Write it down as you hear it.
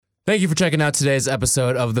Thank you for checking out today's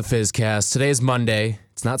episode of the Fizzcast. Today is Monday.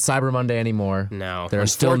 It's not Cyber Monday anymore. No, there are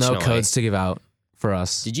still no codes to give out for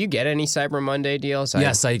us. Did you get any Cyber Monday deals?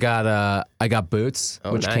 Yes, I got boots,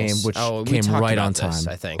 which nice. came right on time. This,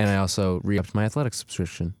 I think. And I also re-upped my athletics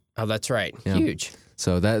subscription. Oh, that's right. Yeah. Huge.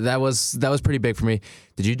 So that was pretty big for me.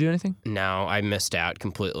 Did you do anything? No, I missed out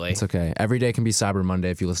completely. It's okay. Every day can be Cyber Monday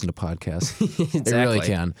if you listen to podcasts. Exactly. It really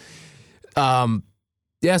can.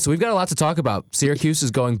 Yeah, so we've got a lot to talk about. Syracuse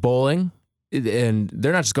is going bowling, and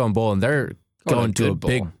they're not just going bowling. They're going to a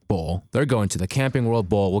big bowl. They're going to the Camping World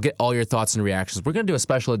Bowl. We'll get all your thoughts and reactions. We're going to do a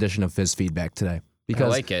special edition of Fizz Feedback today because I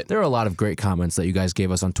like it. There are a lot of great comments that you guys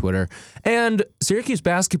gave us on Twitter. And Syracuse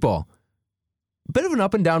basketball, a bit of an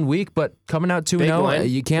up and down week, but coming out 2-0,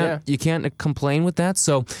 you can't complain with that.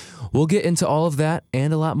 So we'll get into all of that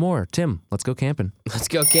and a lot more. Tim, let's go camping. Let's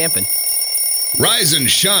go camping. Rise and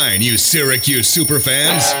shine, you Syracuse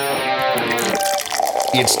superfans.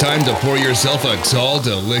 It's time to pour yourself a tall,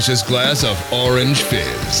 delicious glass of Orange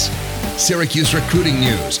Fizz. Syracuse recruiting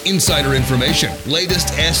news, insider information,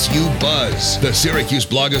 latest SU buzz. The Syracuse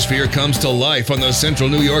blogosphere comes to life on the Central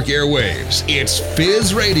New York airwaves. It's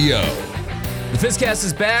Fizz Radio. The Fizzcast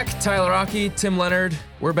is back. Tyler Rocky, Tim Leonard,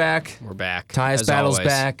 we're back. We're back. Tyus Battle's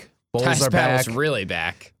back. Bulls are back. Battle's really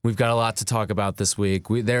back. We've got a lot to talk about this week.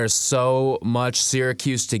 There's so much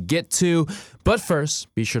Syracuse to get to. But first,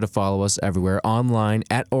 be sure to follow us everywhere online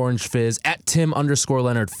at Orange Fizz, at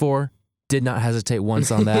Tim_Leonard4. Did not hesitate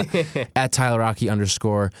once on that. At Tyler Rocky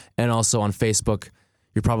 _, and also on Facebook.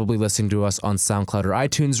 You're probably listening to us on SoundCloud or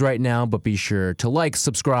iTunes right now, but be sure to like,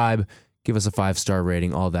 subscribe, give us a 5-star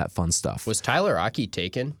rating, all that fun stuff. Was Tyler Rocky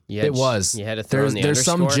taken? It was. You had to throw in the There's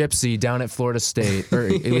some underscore? gypsy down at Florida State, or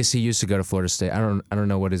at least he used to go to Florida State. I don't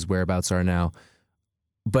know what his whereabouts are now,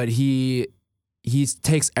 but he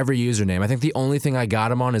takes every username. I think the only thing I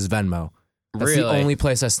got him on is Venmo. That's the only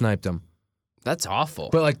place I sniped him. That's awful.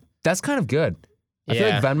 But like that's kind of good. I feel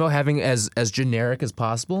like Venmo having as generic as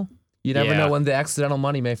possible. You never know when the accidental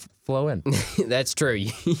money may flow in. That's true.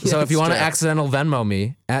 So if you want to accidental Venmo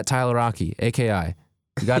me at Tyler Rocky, AKI,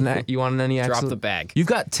 you want any drop the bag. You've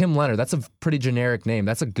got Tim Leonard. That's a pretty generic name.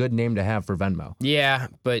 That's a good name to have for Venmo. Yeah,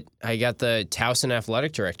 but I got the Towson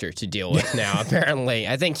athletic director to deal with now, apparently.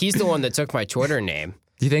 I think he's the one that took my Twitter name.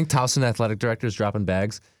 Do you think Towson athletic director is dropping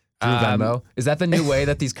bags through Venmo? Is that the new way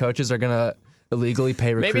that these coaches are going to illegally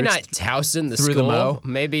pay recruits? Maybe not Towson, the through school. The Mo?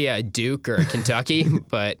 Maybe Duke or Kentucky,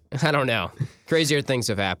 but I don't know. Crazier things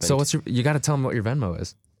have happened. So you got to tell them what your Venmo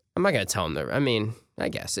is. I'm not going to tell them. I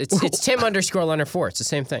guess. It's Tim_Leonard4. It's the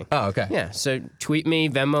same thing. Oh, okay. Yeah, so tweet me,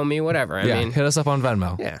 Venmo me, whatever. I mean, hit us up on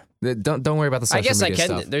Venmo. Yeah. Don't worry about the social media stuff.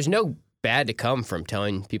 I guess there's no bad to come from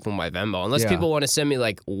telling people my Venmo, unless people want to send me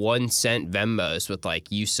like 1 cent Venmos with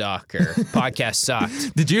like you suck or podcast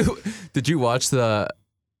sucked. Did you watch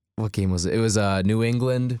what game was it? It was a New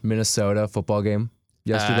England, Minnesota football game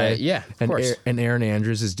yesterday. Yeah, of course. And Erin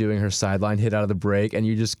Andrews is doing her sideline hit out of the break, and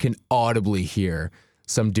you just can audibly hear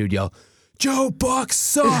some dude yell, "Joe Buck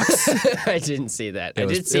sucks!" I didn't see that. It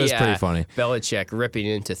was pretty funny. Belichick ripping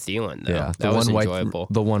into Thielen, though. Yeah, that was enjoyable.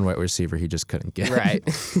 The one white receiver he just couldn't get. Right.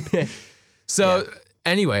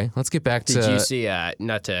 Anyway, let's get back to... Did you see,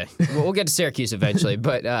 we'll get to Syracuse eventually,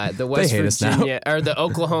 but the West Virginia, or the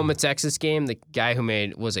Oklahoma-Texas game, the guy who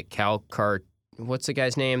made, was it what's the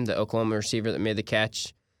guy's name? The Oklahoma receiver that made the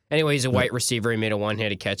catch? Anyway, he's a white receiver. He made a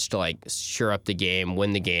one-handed catch to, like, sure up the game,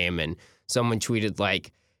 win the game, and someone tweeted,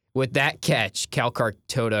 like, with that catch, Cal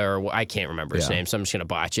Cartoda, or I can't remember his name, so I'm just going to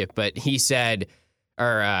botch it, but he said...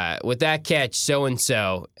 with that catch,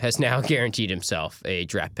 so-and-so has now guaranteed himself a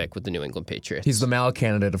draft pick with the New England Patriots. He's the Mal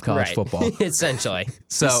candidate of college football. Essentially.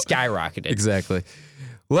 So skyrocketed. Exactly.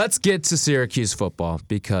 Let's get to Syracuse football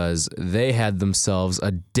because they had themselves a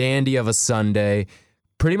dandy of a Sunday,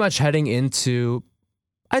 pretty much heading into,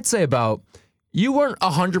 I'd say about, you weren't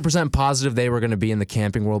 100% positive they were going to be in the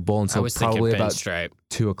Camping World Bowl until probably about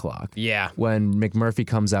 2 o'clock. Yeah. When McMurphy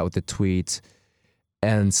comes out with the tweet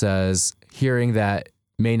and says... Hearing that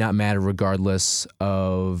may not matter regardless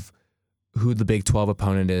of who the Big 12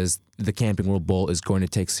 opponent is, the Camping World Bowl is going to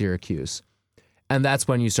take Syracuse. And that's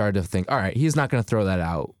when you started to think, all right, he's not going to throw that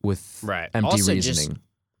out with empty also reasoning. Just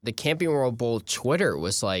the Camping World Bowl Twitter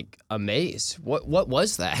was like a maze. What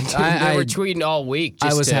was that? They were tweeting all week.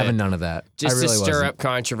 I was having none of that. Just to stir up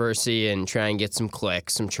controversy and try and get some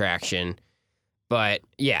clicks, some traction. But,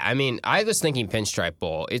 yeah, I mean, I was thinking Pinstripe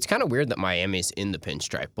Bowl. It's kind of weird that Miami's in the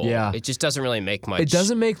Pinstripe Bowl. Yeah. It just doesn't really make much... It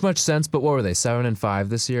doesn't make much sense, but what were they, 7-5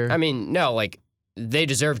 this year? I mean, no, like, they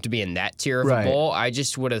deserve to be in that tier of a bowl. I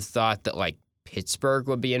just would have thought that, like, Pittsburgh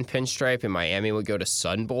would be in pinstripe and Miami would go to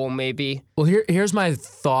Sun Bowl maybe. Well, here's my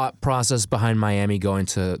thought process behind Miami going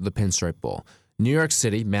to the Pinstripe Bowl. New York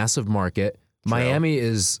City, massive market. True. Miami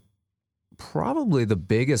is probably the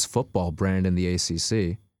biggest football brand in the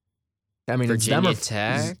ACC. I mean, Virginia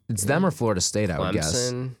Tech. It's them or Florida State, I would guess.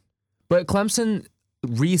 Clemson. But Clemson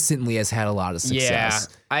recently has had a lot of success.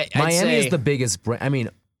 Yeah, Miami is the biggest brand. I mean,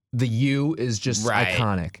 the U is just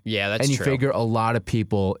iconic. Yeah, that's true. And you true. figure a lot of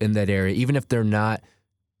people in that area, even if they're not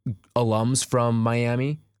alums from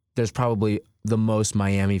Miami, there's probably the most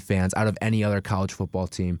Miami fans out of any other college football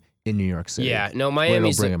team in New York City. Yeah, no,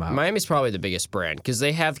 Miami's probably the biggest brand because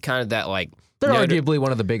they have kind of that like. They're arguably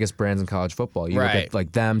one of the biggest brands in college football. You look at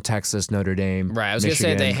like them, Texas, Notre Dame. Right, I was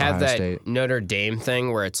Michigan, gonna say they have Ohio that State. Notre Dame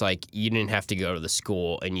thing where it's like you didn't have to go to the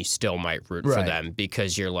school and you still might root for them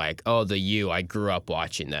because you're like, oh, the U. I grew up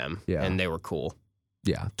watching them, and they were cool.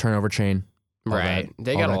 Yeah, turnover chain. Right,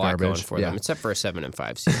 they got a lot going for them, Yeah. except for a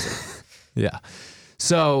 7-5 season. Yeah.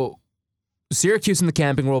 So Syracuse in the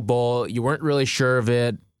Camping World Bowl, you weren't really sure of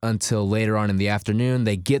it until later on in the afternoon.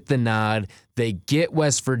 They get the nod. They get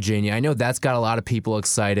West Virginia. I know that's got a lot of people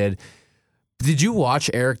excited. Did you watch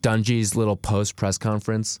Eric Dungey's little post press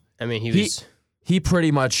conference? I mean, he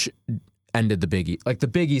pretty much ended the Big East. Like the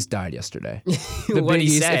Big East died yesterday. The What'd Big he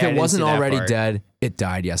East, say? if I it didn't wasn't see that already part. dead, it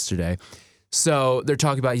died yesterday. So they're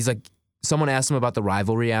talking about, he's like, someone asked him about the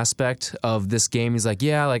rivalry aspect of this game. He's like,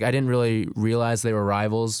 yeah, like I didn't really realize they were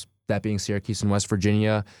rivals, that being Syracuse and West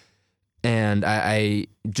Virginia. And I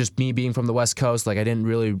just me being from the West Coast, like I didn't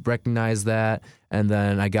really recognize that. And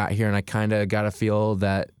then I got here and I kind of got a feel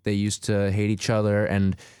that they used to hate each other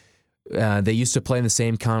and they used to play in the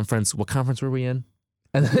same conference. What conference were we in?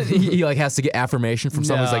 And then he like has to get affirmation from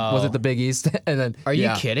someone who's like, was it the Big East? And then Are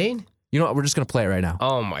you kidding? You know what? We're just gonna play it right now.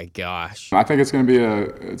 Oh my gosh! I think it's going to be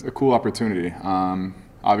a cool opportunity.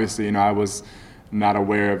 Obviously, I was not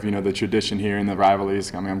aware of the tradition here in the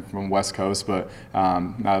rivalries. I mean, I'm from West Coast, but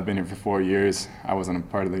now I've been here for 4 years. I wasn't a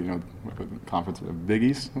part of the conference of Big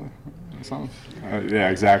East or something. Yeah,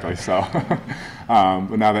 exactly. So,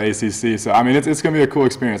 but now the ACC. So I mean, it's going to be a cool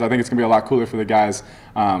experience. I think it's going to be a lot cooler for the guys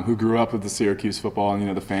who grew up with the Syracuse football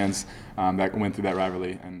and the fans that went through that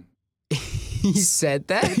rivalry. And he said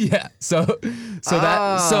that? Yeah. So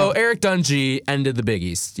Eric Dungey ended the Big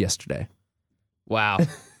East yesterday. Wow,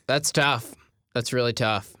 that's tough. That's really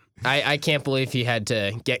tough. I can't believe he had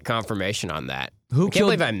to get confirmation on that. I can't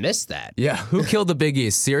believe I missed that. Yeah. Who killed the Big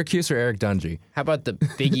East, Syracuse or Eric Dungey? How about the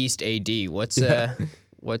Big East AD?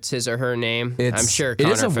 What's his or her name? I'm sure it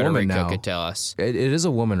is Connor a woman Federico now. could tell us. It is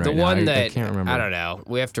a woman right The now. one I can't remember. I don't know.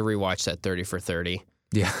 We have to rewatch that 30 for 30.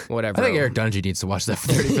 Yeah. Whatever. I think Eric Dungey needs to watch that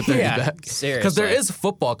 30 for 30 Yeah, back. seriously. Because there is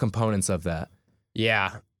football components of that.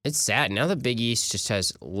 Yeah. It's sad. Now the Big East just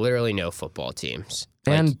has literally no football teams.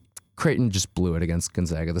 And Creighton just blew it against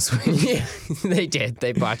Gonzaga this week. Yeah, they did.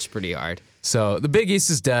 They botched pretty hard. So the Big East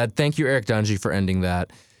is dead. Thank you, Eric Dungey, for ending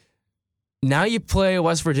that. Now you play a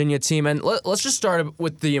West Virginia team, and let's just start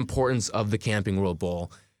with the importance of the Camping World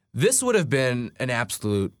Bowl. This would have been an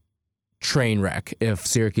absolute train wreck if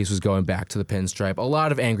Syracuse was going back to the pinstripe. A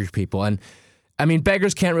lot of angry people. And, I mean,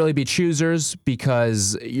 beggars can't really be choosers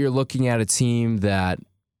because you're looking at a team that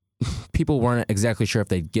people weren't exactly sure if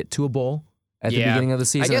they'd get to a bowl at the beginning of the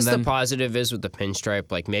season. I guess the positive is with the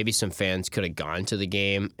pinstripe, like maybe some fans could have gone to the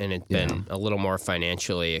game and it'd been a little more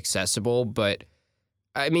financially accessible. But,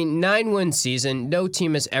 I mean, 9-win season, no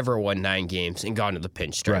team has ever won 9 games and gone to the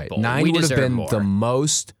pinstripe bowl. 9 would have been more. the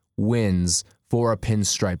most wins for a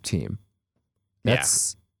pinstripe team.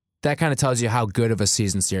 That kind of tells you how good of a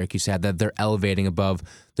season Syracuse had, that they're elevating above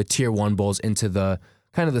the Tier 1 bowls into the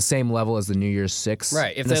kind of the same level as the New Year's Six.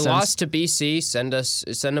 Right. If they lost to BC,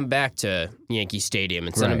 send them back to Yankee Stadium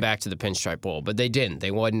and send them back to the Pinstripe Bowl. But they didn't.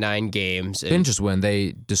 They won 9 games. They didn't just win.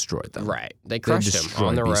 They destroyed them. Right. They crushed them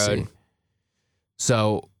on the road.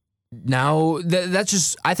 So now that's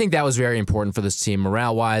just, I think that was very important for this team.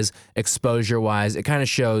 Morale-wise, exposure-wise, it kind of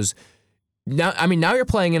shows. Now, I mean, now you're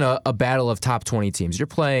playing in a battle of top 20 teams. You're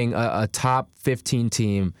playing a top 15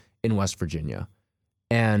 team in West Virginia.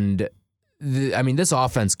 And I mean, this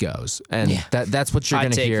offense goes, and that's what you're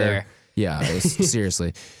going to hear. There. Yeah,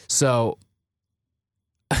 seriously. So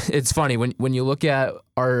it's funny when you look at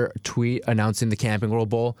our tweet announcing the Camping World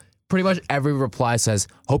Bowl. Pretty much every reply says,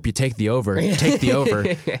 "Hope you take the over. Take the over.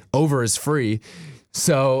 Over is free."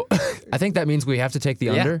 So I think that means we have to take the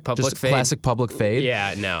under. Public fade. Classic public fade.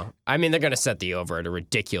 Yeah, no. I mean, they're going to set the over at a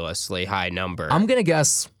ridiculously high number. I'm going to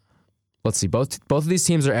guess. Let's see. Both of these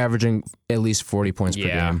teams are averaging at least 40 points per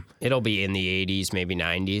game. It'll be in the 80s, maybe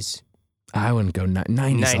 90s. I wouldn't go 90s.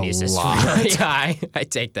 90s is a lot. really high. I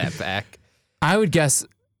take that back. I would guess.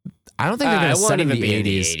 I don't think they're going to set in the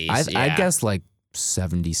 80s. I guess like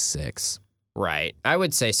 76. Right. I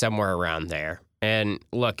would say somewhere around there. And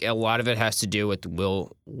look, a lot of it has to do with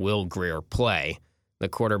Will Grier play, the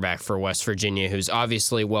quarterback for West Virginia, who's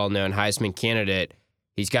obviously a well-known Heisman candidate.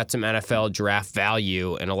 He's got some NFL draft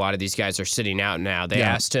value, and a lot of these guys are sitting out now. They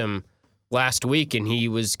asked him last week, and he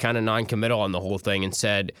was kind of non-committal on the whole thing and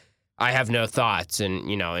said, I have no thoughts. And,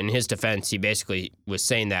 in his defense, he basically was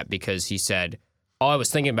saying that because he said, all I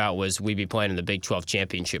was thinking about was we'd be playing in the Big 12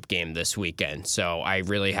 championship game this weekend. So I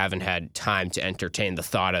really haven't had time to entertain the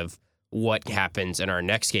thought of what happens in our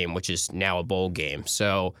next game, which is now a bowl game.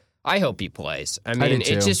 So I hope he plays. I mean,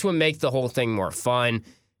 it just would make the whole thing more fun.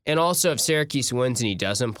 And also, if Syracuse wins and he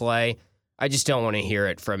doesn't play, I just don't want to hear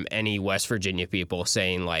it from any West Virginia people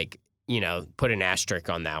saying, like, put an asterisk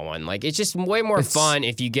on that one. Like, it's just way more fun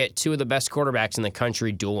if you get two of the best quarterbacks in the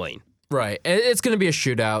country dueling. Right. It's going to be a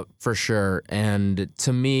shootout for sure. And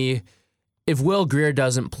to me, if Will Grier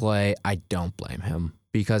doesn't play, I don't blame him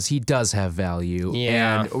because he does have value.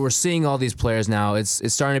 Yeah. And we're seeing all these players now. It's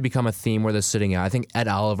starting to become a theme where they're sitting out. I think Ed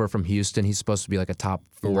Oliver from Houston, he's supposed to be like a top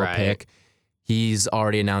 4 pick. He's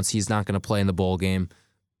already announced he's not going to play in the bowl game.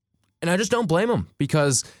 And I just don't blame him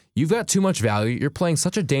because you've got too much value. You're playing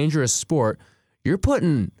such a dangerous sport. You're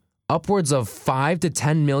putting upwards of $5 to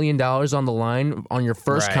 $10 million on the line on your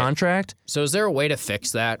first contract. So is there a way to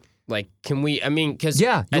fix that? Like, can we, because...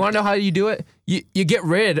 Yeah, you want to know how you do it? You get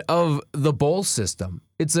rid of the bowl system.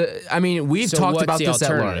 We've talked about this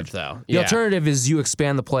at large. Though? The alternative is you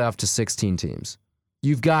expand the playoff to 16 teams.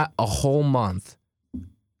 You've got a whole month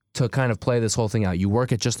to kind of play this whole thing out. You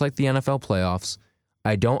work it just like the NFL playoffs.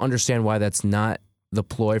 I don't understand why that's not the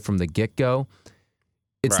ploy from the get-go.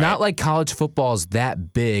 It's not like college football is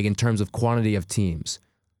that big in terms of quantity of teams.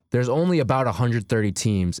 There's only about 130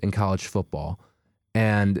 teams in college football.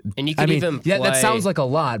 And you can even play... that sounds like a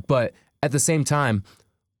lot, but at the same time,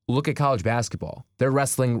 look at college basketball. They're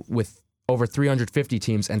wrestling with over 350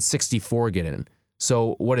 teams and 64 get in.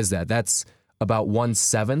 So what is that? That's about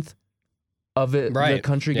 1/7 of it, the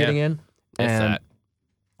country getting in. And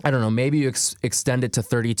I don't know, maybe you extend it to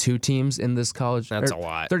 32 teams in this college. That's a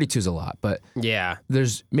lot. 32 is a lot, but yeah,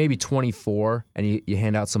 there's maybe 24, and you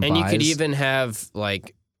hand out some and buys. You could even have,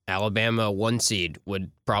 like, Alabama 1 seed would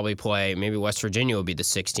probably play, maybe West Virginia would be the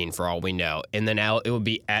 16 for all we know, and then it would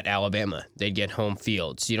be at Alabama. They'd get home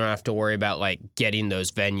field, so you don't have to worry about, like, getting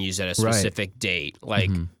those venues at a specific date. Like,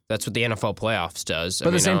 that's what the NFL playoffs does. But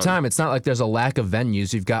at the same time, it's not like there's a lack of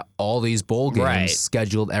venues. You've got all these bowl games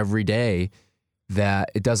scheduled every day.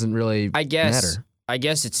 That it doesn't really matter. I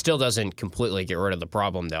guess it still doesn't completely get rid of the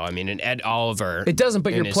problem, though. I mean, and Ed Oliver... It doesn't,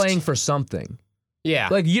 but you're playing for something. Yeah.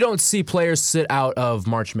 Like, you don't see players sit out of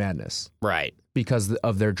March Madness. Right. Because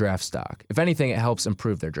of their draft stock. If anything, it helps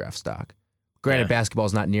improve their draft stock. Granted, basketball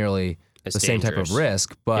is not nearly the same type of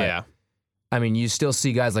risk, but... I mean, you still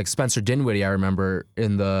see guys like Spencer Dinwiddie, I remember,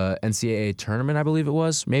 in the NCAA tournament, I believe it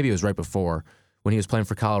was. Maybe it was right before, when he was playing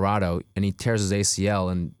for Colorado, and he tears his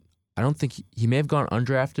ACL, and I don't think he may have gone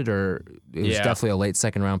undrafted, or it was definitely a late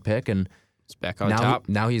second-round pick, and it's back on top.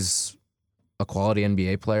 Now he's a quality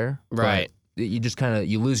NBA player. Right. You just kind of,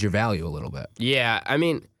 you lose your value a little bit. Yeah, I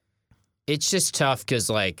mean, it's just tough because,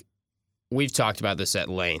 like, we've talked about this at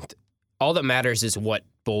length. All that matters is what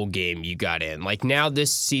bowl game you got in. Like, now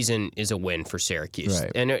this season is a win for Syracuse.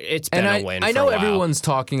 Right. And it's been a win for I know a while. everyone's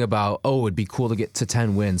talking about, it'd be cool to get to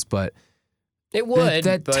 10 wins, but it would.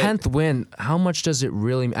 That 10th win, how much does it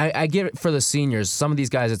really... I get it for the seniors. Some of these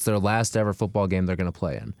guys, it's their last ever football game they're going to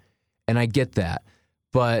play in. And I get that.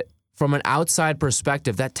 But from an outside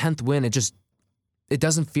perspective, that 10th win, it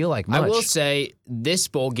doesn't feel like much. I will say this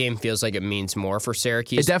bowl game feels like it means more for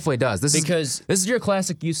Syracuse. It definitely does. This is your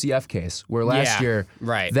classic UCF case, where last year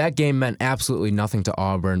that game meant absolutely nothing to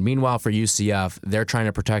Auburn. Meanwhile, for UCF, they're trying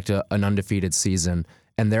to protect an undefeated season,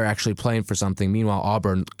 and they're actually playing for something. Meanwhile,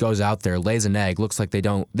 Auburn goes out there, lays an egg, looks like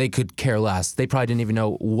they could care less. They probably didn't even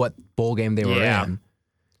know what bowl game they were in.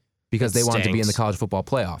 Because they wanted to be in the college football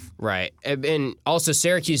playoff. Right. And also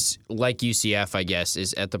Syracuse, like UCF, I guess,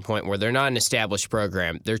 is at the point where they're not an established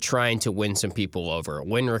program. They're trying to win some people over,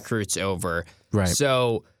 win recruits over. Right.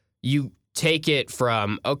 So you take it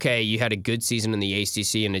from, okay, you had a good season in the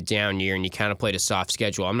ACC and a down year and you kind of played a soft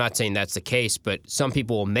schedule. I'm not saying that's the case, but some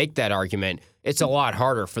people will make that argument. It's a lot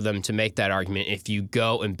harder for them to make that argument if you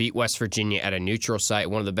go and beat West Virginia at a neutral site,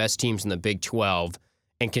 one of the best teams in the Big 12,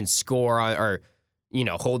 and can score or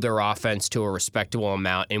hold their offense to a respectable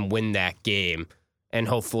amount and win that game. And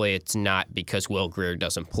hopefully it's not because Will Grier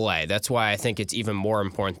doesn't play. That's why I think it's even more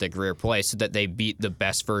important that Grier plays so that they beat the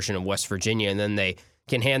best version of West Virginia, and then they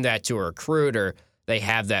can hand that to a recruit or they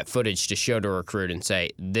have that footage to show to a recruit and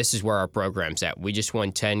say, this is where our program's at. We just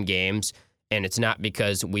won 10 games, and it's not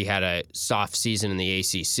because we had a soft season in the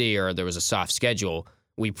ACC or there was a soft schedule.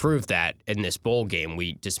 We proved that in this bowl game.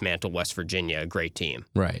 We dismantled West Virginia, a great team.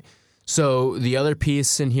 Right. So the other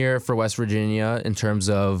piece in here for West Virginia in terms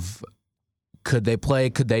of could they play,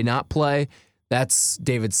 could they not play, that's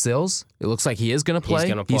David Sills. It looks like he is going to play.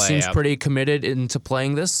 He's going to play. He seems pretty committed into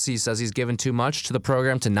playing this. He says he's given too much to the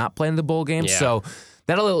program to not play in the bowl game. Yeah. So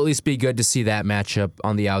that'll at least be good to see that matchup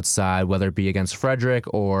on the outside, whether it be against Frederick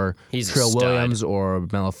or Trill Williams or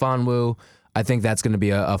Melifonwu. I think that's going to be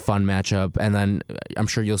a fun matchup. And then I'm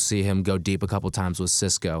sure you'll see him go deep a couple times with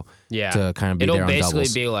Cisco to kind of be there on doubles. It'll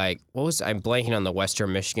basically be like, I'm blanking on the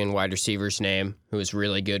Western Michigan wide receiver's name, who was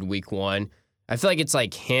really good week 1. I feel like it's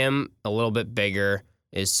like him, a little bit bigger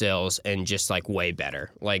is Sills, and just like way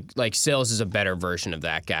better. Like Sills is a better version of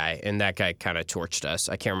that guy, and that guy kind of torched us.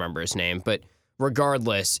 I can't remember his name. But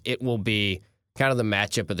regardless, it will be kind of the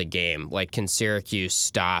matchup of the game. Like, can Syracuse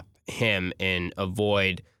stop him and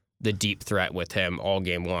avoid the deep threat with him all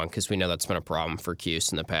game long, because we know that's been a problem for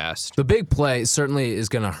Cuse in the past. The big play certainly is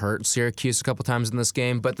going to hurt Syracuse a couple times in this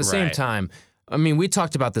game, but at the same time, I mean, we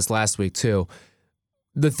talked about this last week too.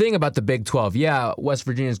 The thing about the Big 12, West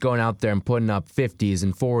Virginia's going out there and putting up 50s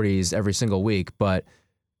and 40s every single week, but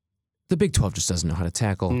the Big 12 just doesn't know how to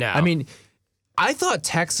tackle. No. I mean, I thought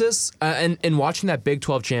Texas, and watching that Big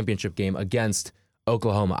 12 championship game against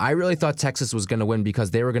Oklahoma, I really thought Texas was going to win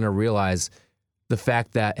because they were going to realize the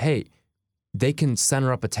fact that, hey, they can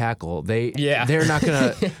center up a tackle. They're not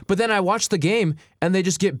going to. But then I watched the game, and they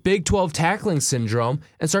just get Big 12 tackling syndrome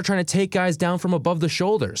and start trying to take guys down from above the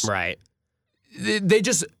shoulders. Right.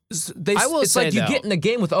 It's like you get in a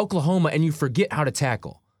game with Oklahoma and you forget how to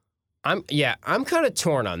tackle. I'm kind of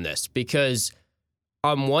torn on this because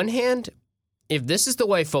on one hand, if this is the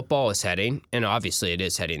way football is heading, and obviously it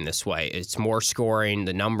is heading this way, it's more scoring,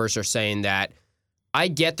 the numbers are saying that. I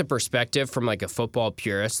get the perspective from like a football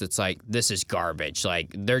purist that's like, this is garbage.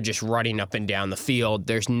 Like, they're just running up and down the field.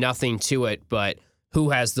 There's nothing to it but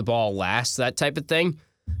who has the ball last, that type of thing.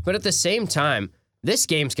 But at the same time, this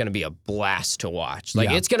game's going to be a blast to watch.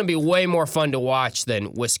 Like, it's going to be way more fun to watch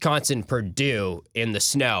than Wisconsin-Purdue in the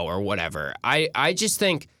snow or whatever. I just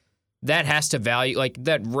think that has to value, like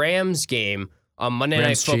that Rams game on Monday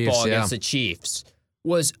Night Football against the Chiefs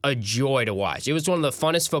was a joy to watch. It was one of the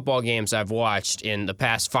funnest football games I've watched in the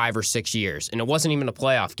past 5 or 6 years, and it wasn't even a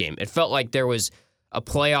playoff game. It felt like there was a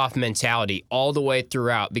playoff mentality all the way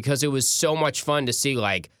throughout because it was so much fun to see,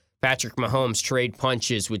 like, Patrick Mahomes trade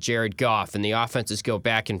punches with Jared Goff and the offenses go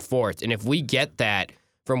back and forth. And if we get that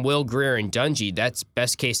from Will Grier and Dungy, that's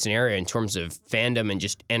best case scenario in terms of fandom and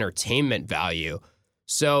just entertainment value.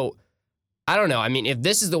 So I don't know. I mean, if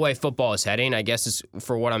this is the way football is heading, I guess is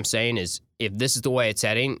for what I'm saying is if this is the way it's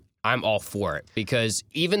heading, I'm all for it. Because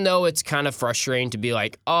even though it's kind of frustrating to be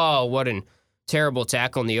like, oh, what a terrible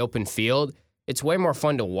tackle in the open field, it's way more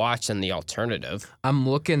fun to watch than the alternative. I'm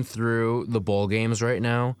looking through the bowl games right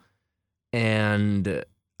now, and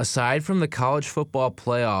aside from the college football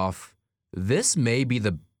playoff, this may be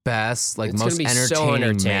the best, like most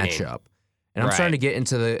entertaining matchup. And I'm starting to get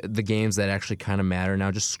into the games that actually kind of matter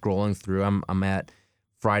now. Just scrolling through, I'm at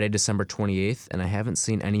Friday, December 28th, and I haven't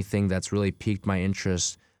seen anything that's really piqued my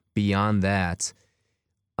interest beyond that.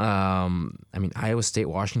 I mean, Iowa State,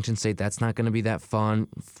 Washington State, that's not going to be that fun.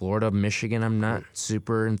 Florida, Michigan, I'm not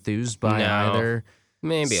super enthused by either.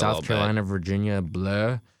 Maybe South Carolina, Virginia,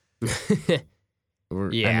 blah. I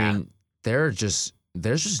mean, there's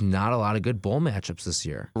just not a lot of good bowl matchups this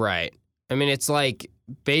year. Right. I mean, it's like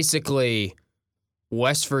basically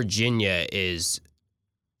West Virginia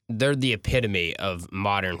they're the epitome of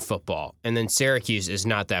modern football. And then Syracuse is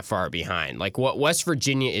not that far behind. Like what West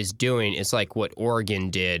Virginia is doing is like what Oregon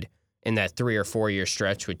did in that 3 or 4 year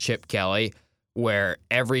stretch with Chip Kelly, where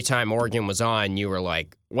every time Oregon was on, you were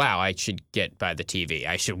like, wow, I should get by the TV.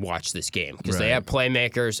 I should watch this game because they have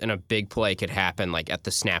playmakers and a big play could happen like at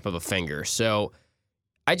the snap of a finger. So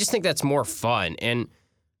I just think that's more fun. And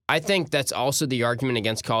I think that's also the argument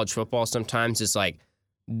against college football sometimes is like,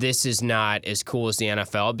 this is not as cool as the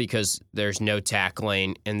NFL because there's no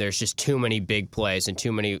tackling and there's just too many big plays and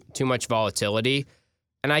too much volatility.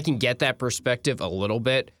 And I can get that perspective a little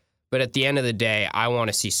bit, but at the end of the day, I want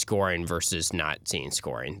to see scoring versus not seeing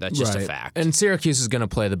scoring. That's just a fact. And Syracuse is going to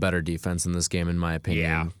play the better defense in this game, in my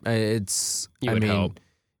opinion. Yeah. I mean, hope.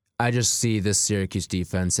 I just see this Syracuse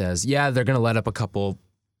defense as, they're going to let up a couple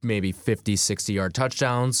maybe 50, 60-yard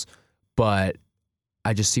touchdowns, but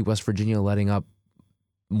I just see West Virginia letting up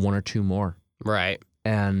 1 or 2 more. Right.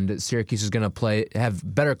 And Syracuse is going to have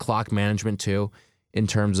better clock management, too, in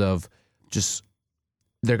terms of just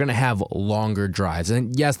they're going to have longer drives.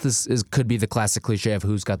 And yes, could be the classic cliche of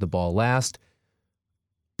who's got the ball last.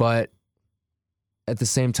 But at the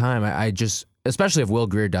same time, I just, especially if Will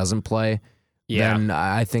Grier doesn't play, then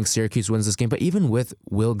I think Syracuse wins this game. But even with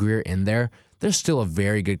Will Grier in there, there's still a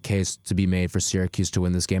very good case to be made for Syracuse to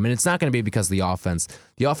win this game. And it's not going to be because of the offense.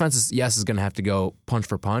 The offense is going to have to go punch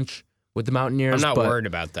for punch with the Mountaineers. I'm not worried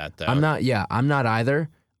about that, though. I'm not either.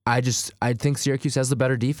 I think Syracuse has the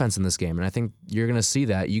better defense in this game, and I think you're going to see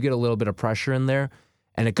that. You get a little bit of pressure in there,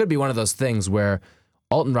 and it could be one of those things where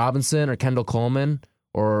Alton Robinson or Kendall Coleman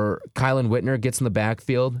or Kylan Whitner gets in the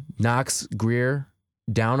backfield, knocks Grier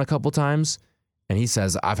down a couple times, and he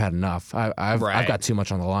says, I've had enough. I've got too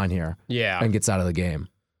much on the line here. Yeah. And gets out of the game.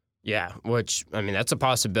 Yeah, which, I mean, that's a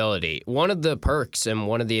possibility. One of the perks and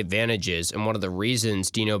one of the advantages and one of the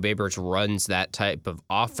reasons Dino Babers runs that type of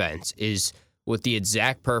offense is with the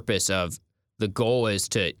exact purpose of the goal is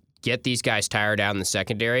to get these guys tired out in the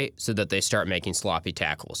secondary so that they start making sloppy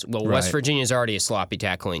tackles. Well, Right. West Virginia is already a sloppy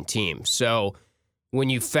tackling team. So when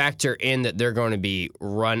you factor in that they're going to be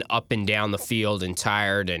run up and down the field and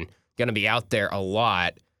tired and going to be out there a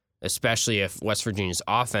lot, especially if West Virginia's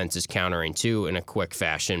offense is countering too in a quick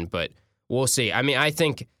fashion. But we'll see. I mean, I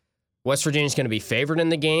think West Virginia's going to be favored in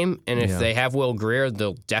the game, and if they have Will Grier,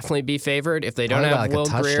 they'll definitely be favored. If they don't have like Will a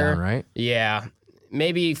touchdown, Grier, right? Yeah,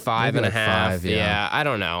 maybe 5.5. Maybe like 5, yeah, I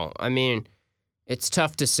don't know. I mean, it's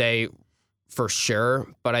tough to say for sure,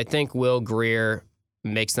 but I think Will Grier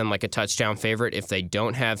makes them like a touchdown favorite. If they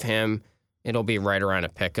don't have him, it'll be right around a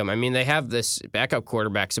pick 'em. I mean, they have this backup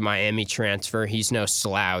quarterback's a Miami transfer. He's no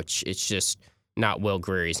slouch. It's just not Will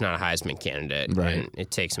Grier. He's not a Heisman candidate, Right. and it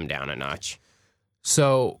takes him down a notch.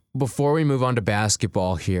 So before we move on to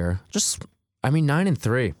basketball here,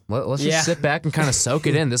 9-3. Let's just sit back and kind of soak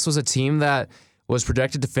it in. This was a team that was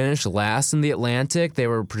projected to finish last in the Atlantic. They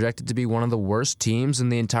were projected to be one of the worst teams in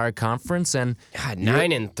the entire conference, and God,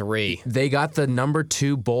 9-3. they got the number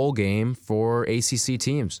 2 bowl game for ACC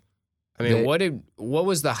teams. I mean, what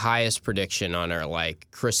was the highest prediction on our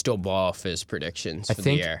crystal ball fizz predictions for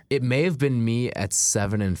the year? It may have been me at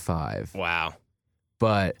 7-5. Wow.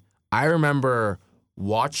 But I remember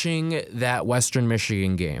watching that Western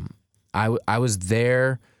Michigan game. I was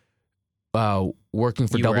there working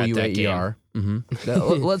for You were at that WAER.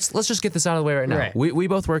 Let's just get this out of the way right now. Right. We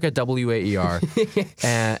both work at WAER,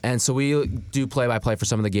 and so we do play-by-play for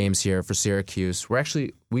some of the games here for Syracuse.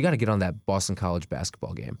 We got to get on that Boston College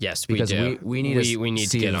basketball game. Yes, we because do. we need to see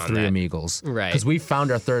to get the on 3 that. Amigos, Right. Because we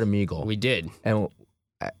found our 3rd Amigo. We did. And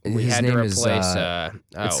We his had name to is replace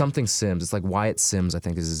it's something Sims. It's like Wyatt Sims, I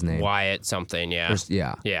think is his name. Wyatt something, yeah.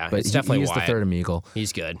 Yeah, But it's definitely he's Wyatt. the 3rd Amigo.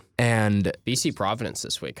 He's good. And BC Providence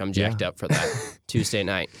this week. I'm jacked up for that Tuesday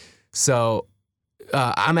night. so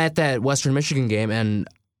I'm at that Western Michigan game, and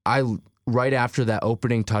right after that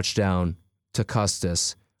opening touchdown to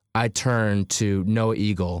Custis, I turned to Noah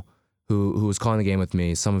Eagle, who was calling the game with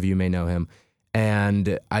me. Some of you may know him.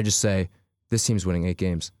 And I just say, this team's winning 8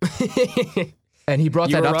 games. And he brought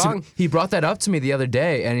that up to me. He brought that up to me the other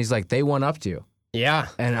day, and he's like, they won up to you. Yeah.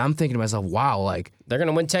 And I'm thinking to myself, wow, they're going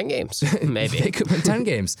to win 10 games, maybe. they could win 10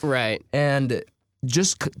 games. Right. And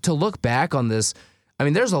just to look back on this, I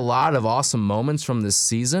mean, there's a lot of awesome moments from this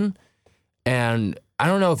season, and I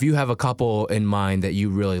don't know if you have a couple in mind that you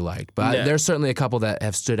really liked, but there's certainly a couple that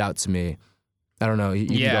have stood out to me. I don't know. You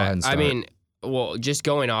can go ahead and start. I mean, well, just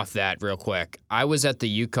going off that real quick, I was at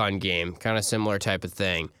the UConn game, kind of similar type of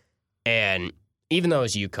thing, and even though it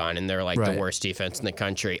was UConn and they're the worst defense in the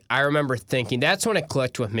country, I remember thinking that's when it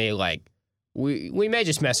clicked with me, we may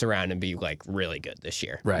just mess around and be really good this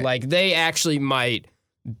year. Right. They actually might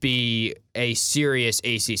be a serious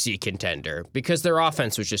ACC contender because their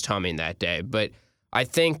offense was just humming that day. But I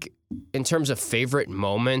think in terms of favorite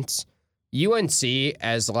moments, UNC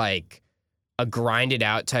as a grinded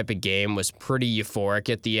out type of game was pretty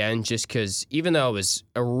euphoric at the end just because even though it was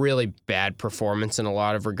a really bad performance in a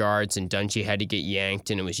lot of regards and Dungey had to get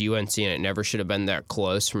yanked and it was UNC and it never should have been that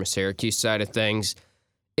close from a Syracuse side of things,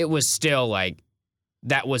 it was still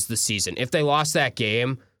that was the season. If they lost that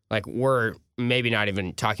game, we're maybe not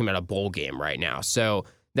even talking about a bowl game right now. So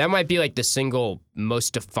that might be the single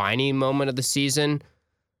most defining moment of the season.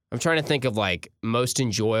 I'm trying to think of most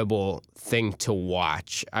enjoyable thing to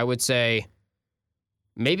watch. I would say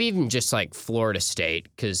maybe even just Florida State,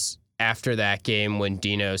 because after that game when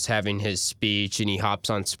Dino's having his speech and he hops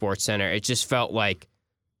on SportsCenter, it just felt like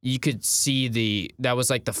you could see that was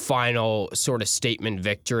the final sort of statement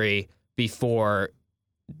victory before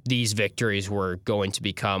these victories were going to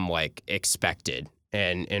become expected.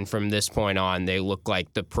 And from this point on, they look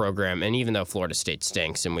like the program. And even though Florida State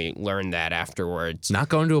stinks, and we learned that afterwards. Not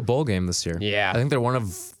going to a bowl game this year. Yeah. I think they're one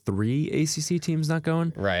of 3 ACC teams not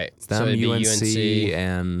going. Right. It's them, so UNC,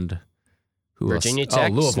 and who Virginia else?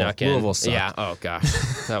 Tech Louisville. snuck in. Louisville sucked. Yeah. Oh, gosh.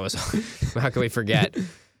 That was – how can we forget?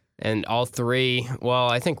 And all 3 – well,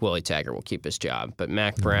 I think Willie Taggart will keep his job. But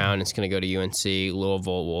Mac Brown is going to go to UNC.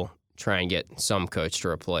 Louisville will try and get some coach to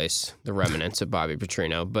replace the remnants of Bobby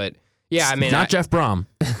Petrino. But – yeah, I mean, not Jeff Brom.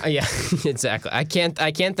 Yeah, exactly. I can't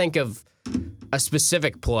think of a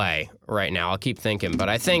specific play right now. I'll keep thinking, but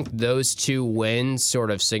I think those 2 wins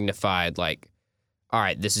sort of signified like, all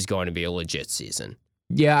right, this is going to be a legit season.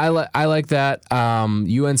 Yeah, I like that.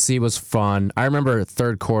 UNC was fun. I remember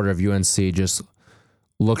third quarter of UNC just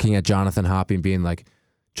looking at Jonathan Hoppe and being like,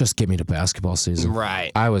 just give me the basketball season.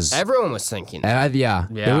 Right. Everyone was thinking that. Yeah.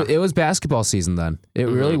 It was basketball season then. It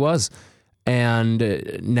really was.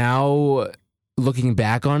 And now, looking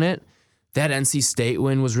back on it, that NC State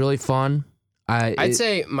win was really fun. I'd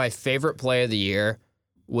say my favorite play of the year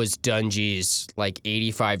was Dungy's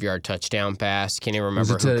 85-yard touchdown pass. Can't even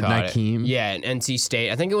remember who caught Nykeem? it. Yeah, NC State.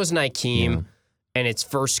 I think it was Nykeem. Yeah. And it's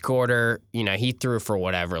first quarter. He threw for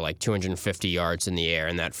 250 yards in the air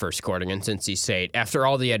in that first quarter against NC State. After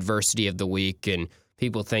all the adversity of the week and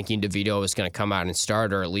people thinking DeVito was going to come out and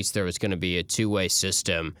start, or at least there was going to be a 2-way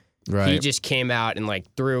system. Right. He just came out and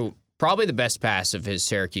threw probably the best pass of his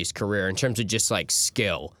Syracuse career in terms of just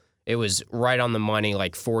skill. It was right on the money,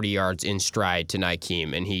 40 yards in stride to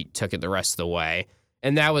Nykeem, and he took it the rest of the way.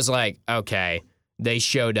 And that was okay, they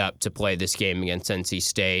showed up to play this game against NC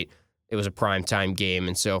State. It was a primetime game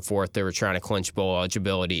and so forth. They were trying to clinch bowl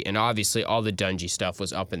eligibility, and obviously all the Dungy stuff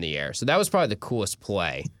was up in the air. So that was probably the coolest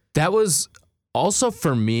play. That was also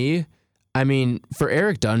for me, for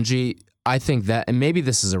Eric Dungy, I think that, and maybe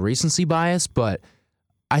this is a recency bias, but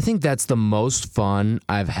I think that's the most fun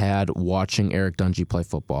I've had watching Eric Dungy play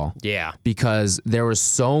football. Yeah. Because there was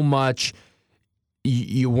so much,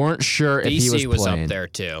 you weren't sure if he was playing. BC was up there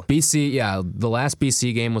too. BC, yeah, the last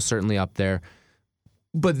BC game was certainly up there.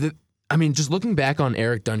 But, just looking back on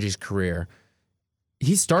Eric Dungy's career,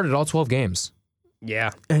 he started all 12 games.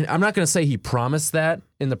 Yeah. And I'm not going to say he promised that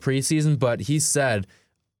in the preseason, but he said,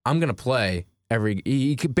 I'm going to play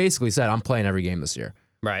he basically said, I'm playing every game this year.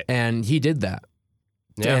 Right. And he did that.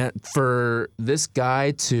 Yeah. And for this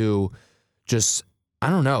guy to just, I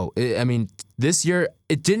don't know. This year,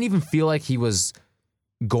 it didn't even feel like he was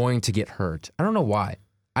going to get hurt. I don't know why.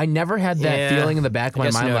 I never had that feeling in the back of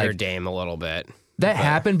my mind. Notre Dame a little bit. That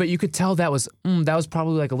happened, but you could tell that was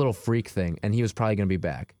probably a little freak thing, and he was probably going to be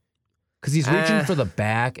back. Because he's reaching for the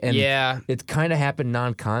back, and it kind of happened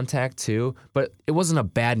non-contact too, but it wasn't a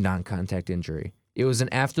bad non-contact injury. It was an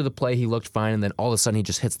after the play, he looked fine, and then all of a sudden he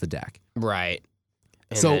just hits the deck. Right.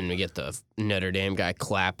 And then we get the Notre Dame guy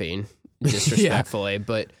clapping disrespectfully.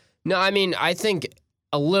 But no, I think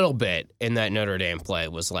a little bit in that Notre Dame play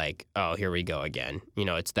was oh, here we go again.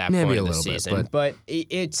 It's that point of the season. But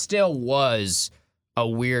it still was a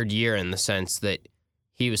weird year in the sense that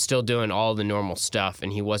he was still doing all the normal stuff,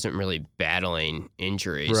 and he wasn't really battling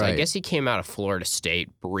injuries. Right. I guess he came out of Florida State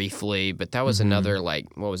briefly, but that was another, what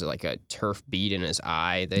was it, a turf beat in his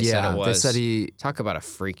eye? They said it was. They said talk about a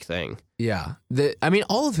freak thing. Yeah.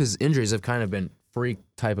 All of his injuries have kind of been freak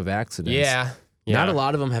type of accidents. Yeah. Not a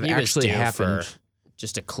lot of them have actually happened. For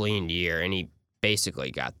just a clean year, and he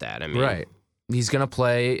basically got that. Right. He's going to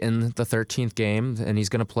play in the 13th game, and he's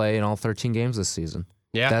going to play in all 13 games this season.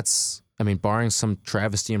 Yeah. That's... barring some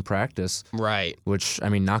travesty in practice. Right. Which,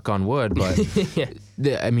 knock on wood, but,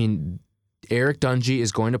 Eric Dungy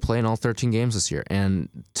is going to play in all 13 games this year. And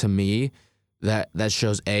to me, that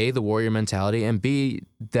shows, A, the Warrior mentality, and B,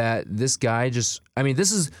 that this guy just,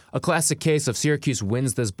 this is a classic case of Syracuse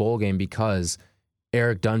wins this bowl game because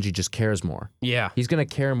Eric Dungy just cares more. Yeah. He's going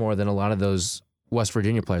to care more than a lot of those West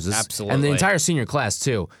Virginia players. Absolutely. And the entire senior class,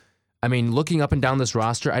 too. Looking up and down this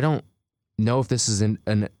roster, I don't know if this is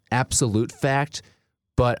an absolute fact,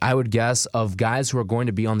 but I would guess of guys who are going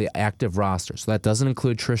to be on the active roster. So that doesn't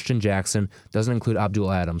include Tristan Jackson, doesn't include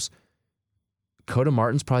Abdul Adams. Coda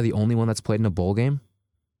Martin's probably the only one that's played in a bowl game.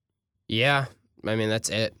 Yeah, that's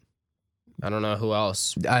it. I don't know who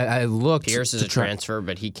else. I looked. Pierce is a transfer,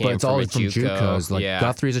 but he came but it's from all a from JUCOs.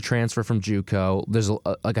 Guthrie's a transfer from JUCO. There's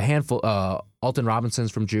a handful. Alton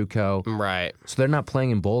Robinson's from JUCO. Right. So they're not playing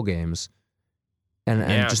in bowl games.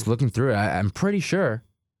 And just looking through it, I'm pretty sure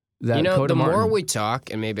that Coda Martin, more we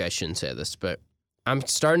talk, and maybe I shouldn't say this, but I'm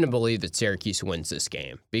starting to believe that Syracuse wins this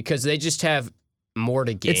game because they just have more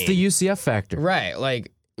to gain. It's the UCF factor. Right.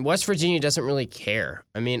 West Virginia doesn't really care.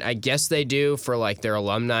 I guess they do for their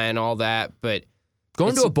alumni and all that, but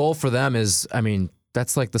going to a bowl for them is,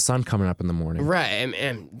 that's like the sun coming up in the morning. Right,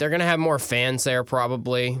 and they're going to have more fans there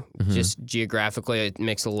probably. Just geographically, it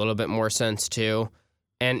makes a little bit more sense too.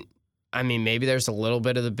 And, I mean, maybe there's a little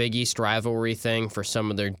bit of the Big East rivalry thing for some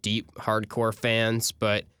of their deep, hardcore fans,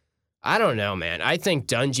 but I don't know, man. I think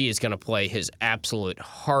Dungey is going to play his absolute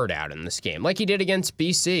heart out in this game, like he did against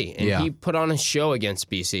BC, and he put on a show against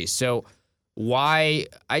BC. So why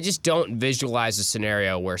 – I just don't visualize a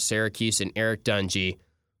scenario where Syracuse and Eric Dungey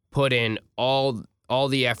put in all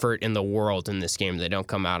the effort in the world in this game. They don't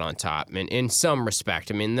come out on top. And in some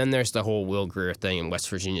respect, I mean, then there's the whole Will Grier thing, and West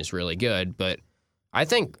Virginia is really good. But I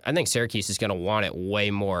think Syracuse is going to want it way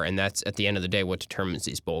more, and that's, at the end of the day, what determines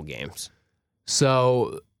these bowl games.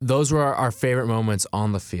 So those were our favorite moments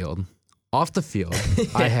on the field. Off the field,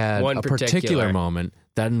 I had a particular moment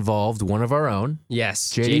that involved one of our own.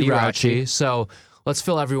 Yes, J.D. Rauchi. So let's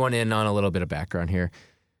fill everyone in on a little bit of background here.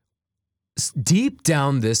 Deep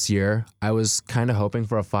down this year, I was kind of hoping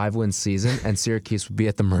for a 5-win season, and Syracuse would be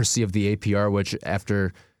at the mercy of the APR, which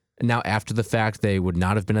after the fact, they would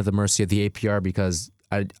not have been at the mercy of the APR because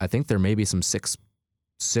I think there may be some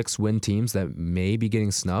 6-win teams that may be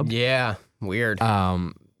getting snubbed. Yeah, weird.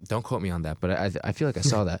 Don't quote me on that, but I feel like I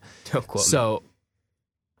saw that. Don't quote me. So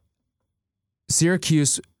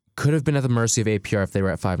Syracuse could have been at the mercy of APR if they were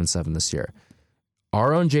at 5-7 this year.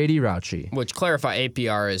 Our own J.D. Rauchi. Which, clarify,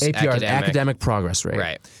 APR is academic progress rate.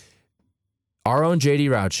 Right. Our own J.D.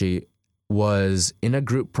 Rauchi was in a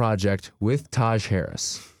group project with Taj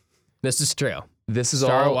Harris. This is true. This is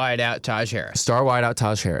Star all wideout Taj Harris. Star wideout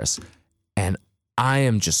Taj Harris. And I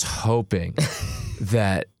am just hoping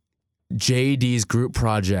that JD's group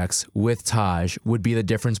projects with Taj would be the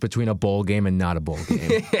difference between a bowl game and not a bowl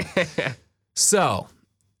game. So,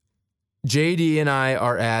 JD and I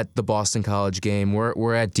are at the Boston College game.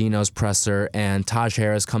 We're at Dino's presser, and Taj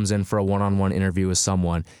Harris comes in for a one-on-one interview with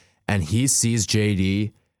someone, and he sees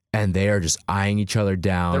JD, and they are just eyeing each other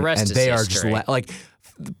down. The rest and is they history. are just like,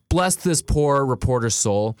 bless this poor reporter's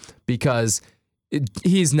soul, because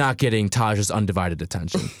he's not getting Taj's undivided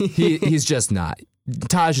attention. He's just not.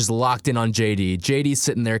 Taj is locked in on JD. JD's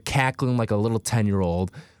sitting there cackling like a little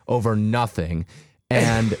 10-year-old over nothing,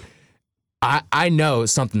 and I know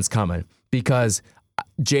something's coming because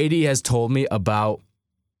JD has told me about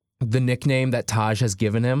the nickname that Taj has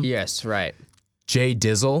given him. Yes, right. Jay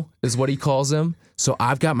Dizzle is what he calls him. So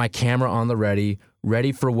I've got my camera on the ready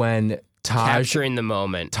for when capturing the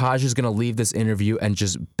moment. Taj is going to leave this interview and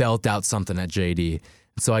just belt out something at JD.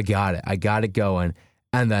 So I got it going.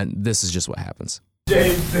 And then this is just what happens. Jay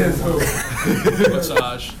Dizzle. What's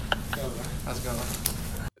Taj? How's it going?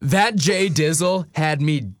 That Jay Dizzle had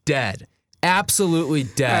me dead. Absolutely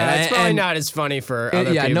dead. It's probably not as funny for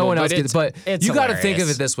other people. No one else gets it. But you got to think of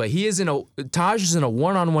hilarious. it this way. Taj is in a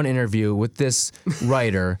one-on-one interview with this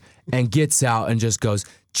writer and gets out and just goes,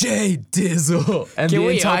 Jay Dizzle. And Can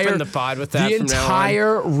we open the pod with that The from now on?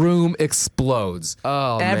 entire room explodes.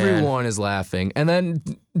 Oh, man. Everyone is laughing. And then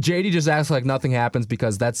JD just acts like nothing happens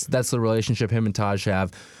because that's the relationship him and Taj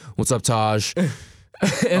have. What's up, Taj?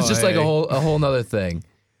 It's just like a whole nother thing.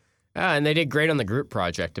 And they did great on the group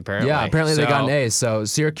project, apparently. Yeah, apparently they got an A. So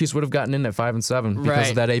Syracuse would have gotten in at 5-7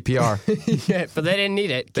 because of that APR. Yeah, but they didn't need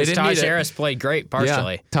it. They Because didn't need Taj it. Harris played great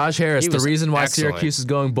partially. Yeah. Taj Harris, He the was reason why excellent. Syracuse is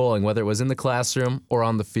going bowling, whether it was in the classroom or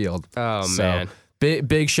on the field. Oh, So, man.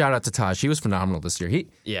 Big shout out to Taj. He was phenomenal this year.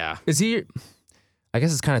 Yeah. I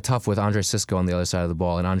guess it's kind of tough with Andre Sisco on the other side of the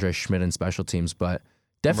ball and Andre Schmidt in special teams, but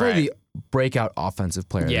definitely the breakout offensive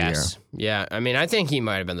player of the year. Yes. Yeah. I mean, I think he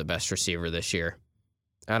might have been the best receiver this year.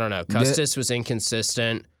 I don't know. Custis was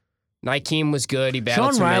inconsistent. Nykeem was good. He battled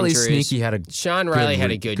Sean some Riley injuries. Sneaky had a Sean Riley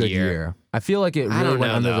had a good year. I feel like it I really don't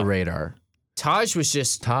went know, under the though. radar. Taj was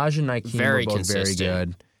just Taj and Nykeem very were both consistent. very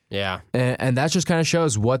good. Yeah. And that just kind of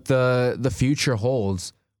shows what the future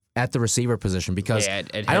holds at the receiver position because Yeah,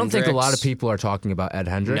 Ed I don't think a lot of Hendricks. people are talking about Ed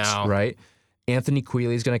Hendricks, No. right? Anthony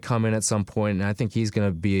Quealy is going to come in at some point, and I think he's going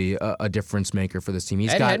to be a difference maker for this team.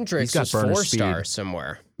 He's Ed got Hendricks was burner 4-star speed.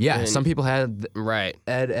 somewhere. Yeah, And- some people had Right.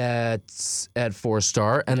 Ed at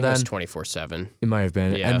 4-star, I and think it then was 24/7. it might have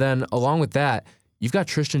been. Yeah. And then along with that, you've got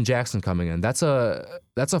Tristan Jackson coming in. That's a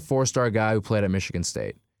 4-star guy who played at Michigan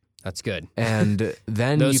State. That's good. And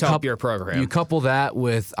then Those you help your program. You couple that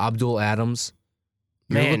with Abdul Adams.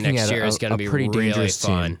 You're Man, looking next at year is going to be pretty really dangerous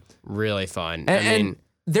fun. team. Really fun. And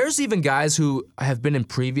there's even guys who have been in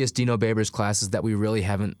previous Dino Babers classes that we really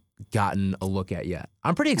haven't gotten a look at yet.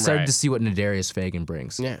 I'm pretty excited Right. to see what Nadarius Fagan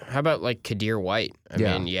brings. yeah. How about like Kadir White? I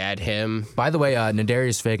Yeah. mean, you add him. By the way,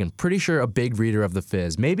 Nadarius Fagan, pretty sure a big reader of the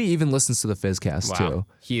Fizz. Maybe even listens to the Fizzcast Wow. too.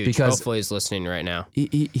 Huge. Because Hopefully he's listening right now.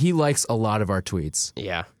 he likes a lot of our tweets.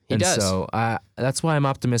 Yeah. He does. So that's why I'm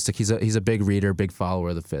optimistic. He's a big reader, big follower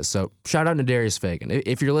of the Fizz. So shout out to Darius Fagan.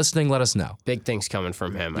 If you're listening, let us know. Big things coming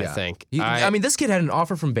from him, I think. I mean, this kid had an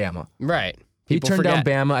offer from Bama. Right. He People turned forget.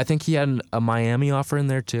 down Bama. I think he had a Miami offer in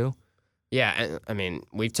there too. Yeah, and, I mean,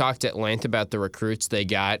 we've talked at length about the recruits they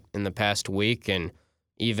got in the past week, and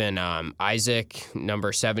even Isaac,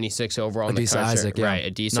 number 76 overall in the Adisa country. Isaac, yeah.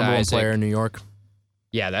 Right, Adisa Number one Isaac. player in New York.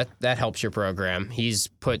 Yeah, that helps your program. He's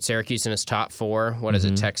put Syracuse in his top 4. What is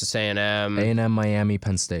it? Texas A&M, A&M, Miami,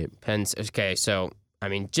 Penn State. Okay, so I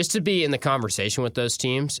mean, just to be in the conversation with those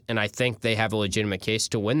teams, and I think they have a legitimate case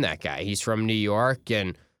to win that guy. He's from New York,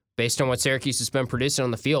 and based on what Syracuse has been producing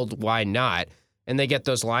on the field, why not? And they get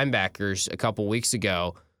those linebackers a couple weeks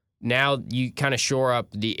ago. Now you kind of shore up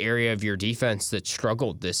the area of your defense that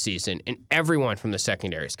struggled this season, and everyone from the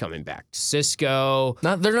secondary is coming back. Cisco.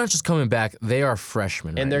 They're not just coming back; they are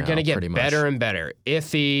freshmen, And they're going to get better and better.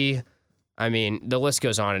 Iffy, I mean, the list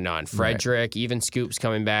goes on and on. Frederick, even Scoop's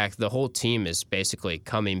coming back. The whole team is basically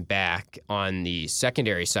coming back on the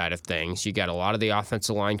secondary side of things. You got a lot of the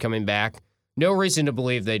offensive line coming back. No reason to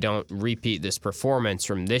believe they don't repeat this performance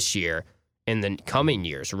from this year in the coming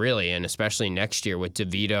years, really, and especially next year with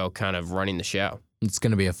DeVito kind of running the show. It's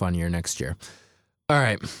going to be a fun year next year. All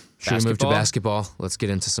right. Should we move to basketball? Let's get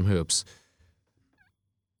into some hoops.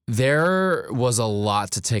 There was a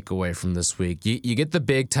lot to take away from this week. You get the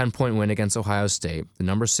big 10-point win against Ohio State, the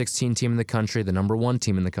number 16 team in the country, the number 1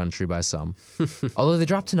 team in the country by some. Although they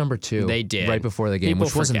dropped to number 2 They did. right before the game, People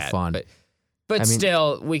which wasn't forget, fun. But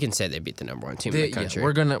still, we can say they beat the number 1 team in the country.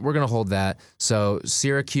 Yeah, we're gonna hold that. So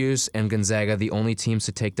Syracuse and Gonzaga, the only teams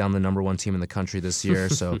to take down the number 1 team in the country this year.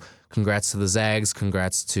 So congrats to the Zags,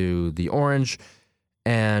 congrats to the Orange,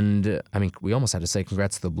 and I mean we almost had to say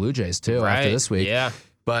congrats to the Blue Jays too after this week. Yeah,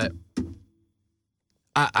 but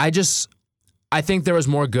I think there was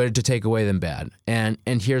more good to take away than bad, and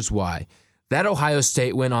here's why. That Ohio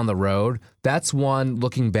State win on the road, that's one.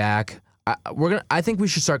 Looking back, I think we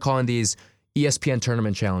should start calling these ESPN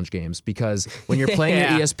Tournament Challenge games, because when you're playing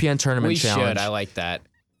your ESPN Tournament Challenge, I like that.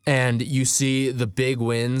 And you see the big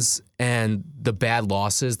wins and the bad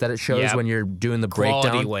losses that it shows when you're doing the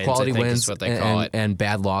breakdown. Quality wins is what they call it. And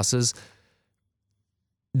bad losses.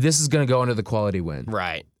 This is going to go under the quality win.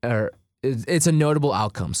 Right. Or it's a notable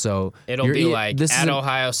outcome. So it'll be like at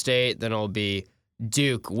Ohio State, then it'll be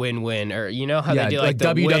Duke win-win, or you know how they do like the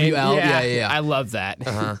WWL. Win? Yeah. I love that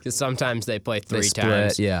because sometimes they play 3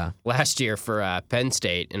 times. Yeah. Last year for Penn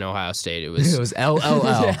State and Ohio State, it was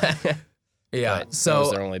LLL. Yeah. So that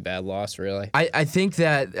was their only bad loss, really. I think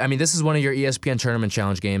that this is one of your ESPN Tournament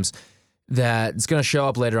Challenge games that's going to show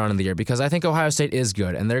up later on in the year, because I think Ohio State is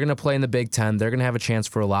good, and they're going to play in the Big Ten. They're going to have a chance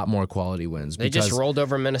for a lot more quality wins. They just rolled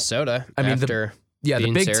over Minnesota after.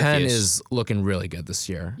 The Big Syracuse. Ten is looking really good this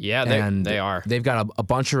year. Yeah, they are. They've got a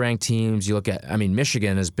bunch of ranked teams. You look at,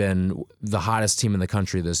 Michigan has been the hottest team in the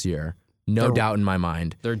country this year. No doubt in my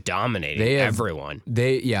mind. They're dominating everyone.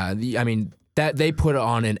 That they put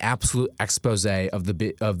on an absolute expose of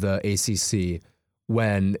the ACC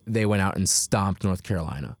when they went out and stomped North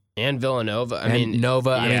Carolina. And Villanova.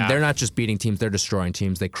 Nova. They're not just beating teams; they're destroying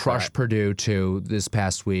teams. They crushed Purdue too this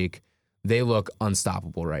past week. They look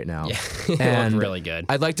unstoppable right now. Yeah, they look really good.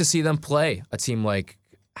 I'd like to see them play a team like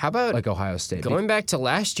Ohio State. Going back to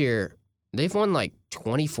last year, they've won like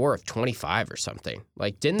 24 of 25 or something.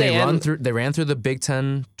 Like, didn't they ran through the Big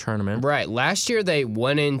Ten tournament? Right. Last year they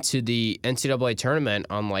went into the NCAA tournament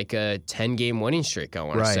on like a 10-game winning streak, I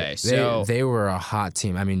want to say. So they were a hot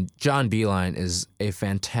team. John Beilein is a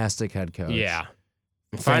fantastic head coach. Yeah.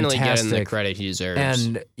 Finally getting the credit he deserves.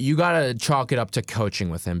 And you got to chalk it up to coaching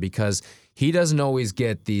with him, because he doesn't always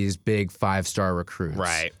get these big 5-star recruits.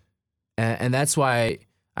 Right. And that's why,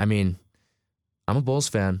 I'm a Bulls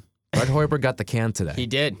fan. Fred Hoiberg got the can today. He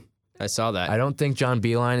did. I saw that. I don't think John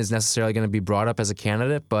Beilein is necessarily going to be brought up as a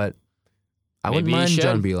candidate, but I wouldn't mind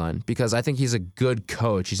John Beilein, because I think he's a good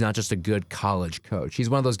coach. He's not just a good college coach. He's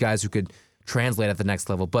one of those guys who could translate at the next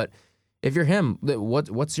level. But if you're him,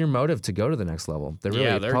 what's your motive to go to the next level?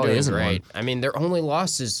 They're probably isn't great. one. Their only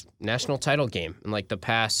loss is national title game in like the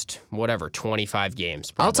past 25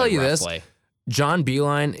 games. I'll tell you roughly. this, John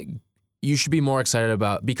Beilein, you should be more excited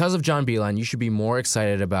about, because of John Beilein, you should be more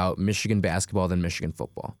excited about Michigan basketball than Michigan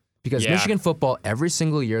football. Because Michigan football every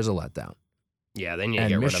single year is a letdown. Yeah, they need to and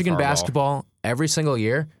get rid Michigan of Harbaugh. Basketball every single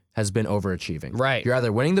year has been overachieving. Right. You're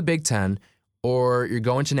either winning the Big Ten or you're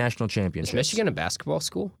going to national championships. Is Michigan a basketball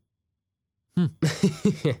school?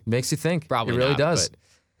 Makes you think. Probably it really not, does.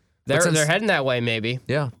 But they're heading that way, maybe.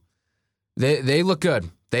 Yeah. They look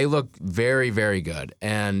good. They look very, very good.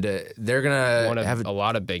 And they're going to have a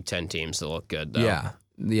lot of Big Ten teams that look good, though. Yeah.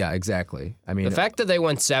 Yeah, exactly. I mean, the fact that they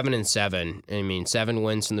went 7-7, I mean, 7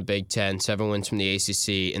 wins from the Big Ten, 7 wins from the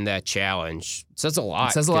ACC in that challenge says a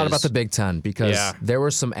lot. It says a lot about the Big Ten because Yeah. there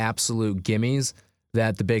were some absolute gimmies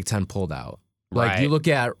that the Big Ten pulled out. Like Right. you look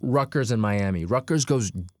at Rutgers and Miami. Rutgers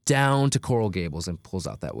goes down to Coral Gables and pulls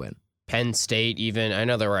out that win. Penn State, even, I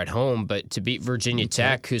know they were at home, but to beat Virginia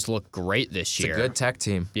Tech, who's looked great this It's year. a good Tech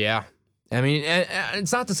team. Yeah. I mean,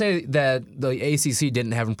 it's not to say that the ACC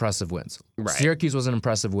didn't have impressive wins. Right. Syracuse was an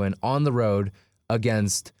impressive win on the road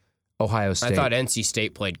against Ohio State. I thought NC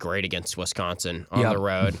State played great against Wisconsin on the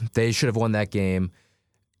road. They should have won that game.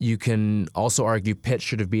 You can also argue Pitt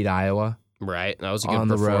should have beat Iowa Right. That was a good on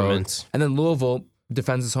the road. performance. And then Louisville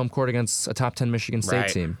defends its home court against a top 10 Michigan State Right.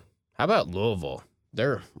 team. How about Louisville?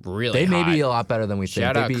 They're really They may hot. be a lot better than we think.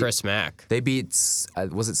 Shout They out beat, Chris Mack. They beat,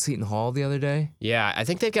 was it Seton Hall the other day? Yeah, I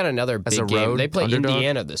think they've got another As a big game. road They play underdog?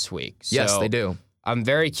 Indiana this week. Yes, So they do. I'm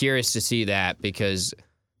very curious to see that because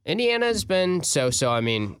Indiana's been so-so. I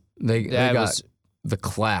mean, They that got was the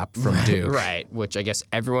clap from Duke. right, which I guess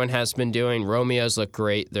everyone has been doing. Romeo's look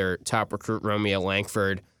great. Their top recruit, Romeo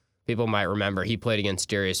Langford. People might remember he played against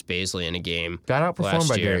Darius Baisley in a game. Got outperformed last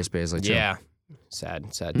by year. Darius Baisley, too. Yeah,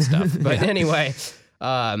 sad stuff. But anyway,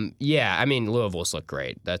 yeah, I mean Louisville's look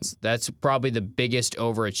great. That's probably the biggest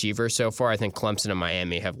overachiever so far. I think Clemson and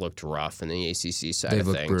Miami have looked rough in the ACC side They've of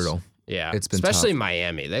looked things. brutal. Yeah, It's been especially tough.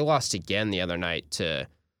 Miami. They lost again the other night to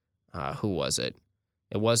who was it?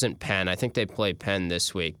 It wasn't Penn. I think they played Penn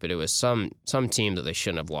this week, but it was some team that they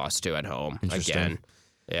shouldn't have lost to at home Interesting. again.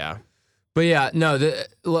 Yeah. But yeah, no,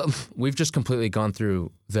 we've just completely gone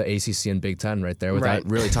through the ACC and Big Ten right there without Right.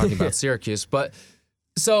 really talking about Syracuse. But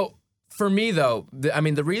so for me, though,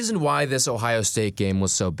 the reason why this Ohio State game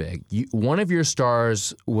was so big, one of your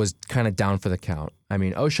stars was kind of down for the count. I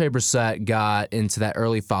mean, O'Shea Brissett got into that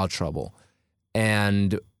early foul trouble,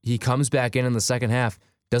 and he comes back in the second half,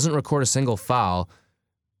 doesn't record a single foul.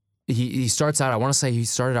 He starts out, I want to say he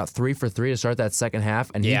started out 3 for 3 to start that second half,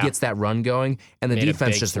 and he Yeah. gets that run going, and the Made a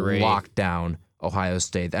defense big just three. locked down Ohio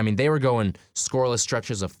State. I mean, they were going scoreless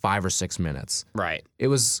stretches of 5 or 6 minutes. Right. It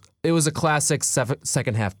was a classic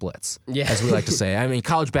second half blitz, Yeah. as we like to say. I mean,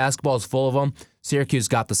 college basketball is full of them. Syracuse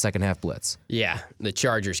got the second half blitz. Yeah, the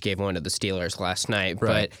Chargers gave one to the Steelers last night,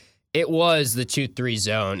 Right. but it was the 2-3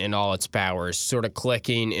 zone in all its powers, sort of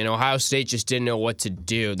clicking, and Ohio State just didn't know what to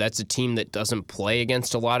do. That's a team that doesn't play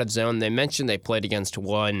against a lot of zone. They mentioned they played against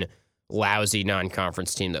one lousy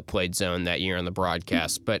non-conference team that played zone that year on the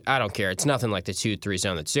broadcast, but I don't care. It's nothing like the 2-3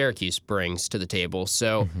 zone that Syracuse brings to the table.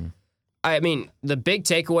 So, I mean, the big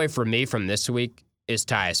takeaway for me from this week is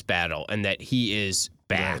Tyus Battle, and that he is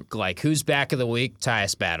back. Like, who's back of the week?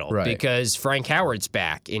 Tyus Battle. Right. Because Frank Howard's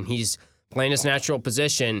back, and he's playing his natural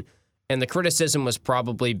position. And the criticism was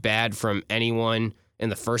probably bad from anyone in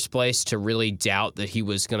the first place to really doubt that he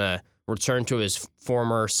was going to return to his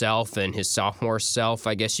former self and his sophomore self,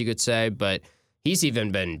 I guess you could say. But he's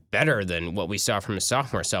even been better than what we saw from his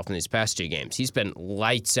sophomore self in these past 2 games. He's been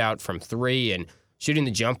lights out from 3 and shooting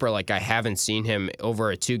the jumper like I haven't seen him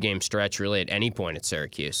over a 2-game stretch really at any point at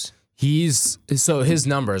Syracuse. So his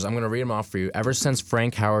numbers, I'm going to read them off for you. Ever since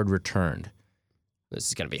Frank Howard returned, This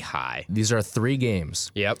is going to be high. these are 3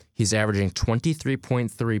 games. Yep. He's averaging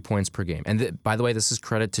 23.3 points per game. And by the way, this is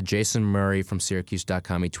credit to Jason Murray from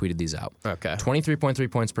Syracuse.com. He tweeted these out. Okay. 23.3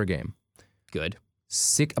 points per game. Good.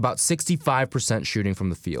 About 65% shooting from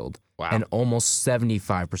the field. Wow. And almost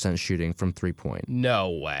 75% shooting from 3-point. No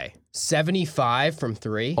way. 75 from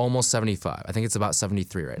 3? Almost 75. I think it's about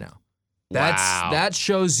 73 right now. Wow. That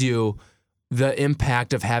shows you the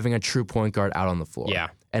impact of having a true point guard out on the floor. Yeah.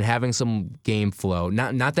 And having some game flow.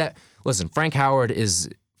 Not that, listen, Frank Howard is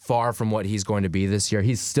far from what he's going to be this year.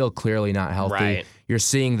 He's still clearly not healthy. Right. You're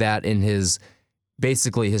seeing that in his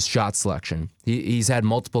shot selection. He's had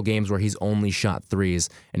multiple games where he's only shot 3s,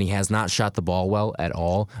 and he has not shot the ball well at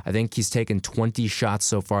all. I think he's taken 20 shots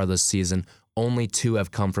so far this season. Only 2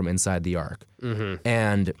 have come from inside the arc. Mm-hmm.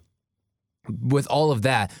 And with all of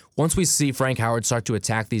that, once we see Frank Howard start to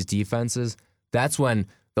attack these defenses, that's when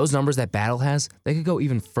those numbers that Battle has, they could go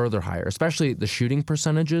even further higher, especially the shooting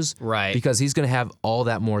percentages. Right. Because he's going to have all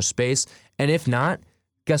that more space. And if not,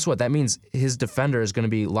 guess what? That means his defender is going to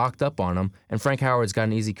be locked up on him, and Frank Howard's got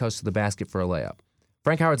an easy coast to the basket for a layup.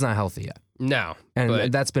 Frank Howard's not healthy yet. No. And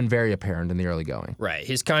but, that's been very apparent in the early going. right.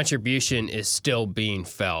 His contribution is still being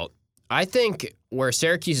felt. I think where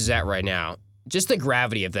Syracuse is at right now, just the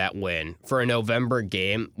gravity of that win for a November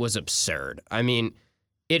game was absurd. I mean,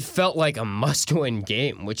 it felt like a must-win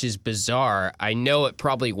game, which is bizarre. I know it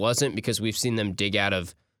probably wasn't because we've seen them dig out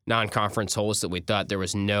of non-conference holes that we thought there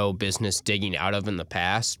was no business digging out of in the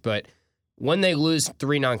past, but when they lose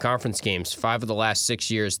 3 non-conference games, 5 of the last 6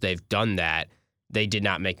 years they've done that, they did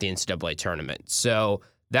not make the NCAA tournament. So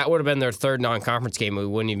that would have been their 3rd non-conference game. We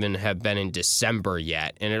wouldn't even have been in December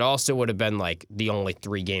yet. And it also would have been like the only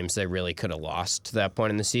 3 games they really could have lost to that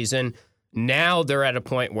point in the season. Now they're at a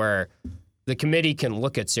point where the committee can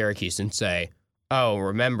look at Syracuse and say, oh,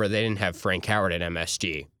 remember, they didn't have Frank Howard at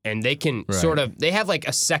MSG. And they can they have like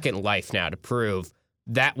a second life now to prove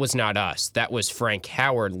that was not us. That was Frank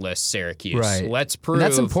Howard-less Syracuse. Right. Let's prove. And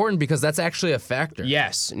that's important because that's actually a factor.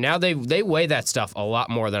 Yes. Now they weigh that stuff a lot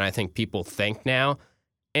more than I think people think now.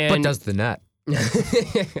 And But does the net?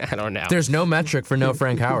 I don't know. There's no metric for no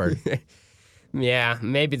Frank Howard. Yeah,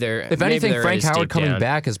 maybe they're. If anything, Frank Howard coming down.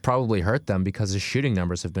 back has probably hurt them because his shooting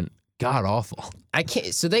numbers have been god awful. I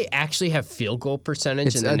can't. So they actually have field goal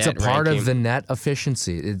percentage in the It's net a part ranking. of the net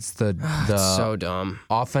efficiency. It's the So dumb.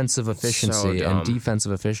 offensive efficiency dumb. and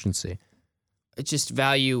defensive efficiency. It's just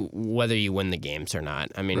value whether you win the games or not.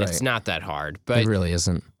 I mean, Right. it's not that hard. But It really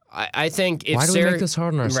isn't. I think if Why do we make this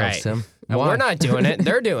hard on ourselves, Right. Tim? And Why? we're not doing it.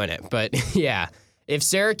 They're doing it. But yeah, if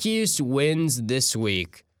Syracuse wins this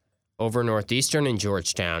week over Northeastern and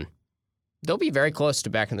Georgetown, they'll be very close to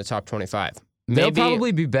back in the top 25. They'll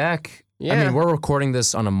probably be back. I Yeah. mean, we're recording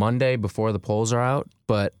this on a Monday before the polls are out,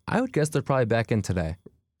 but I would guess they're probably back in today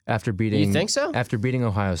after beating. You think so? After beating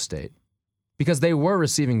Ohio State, because they were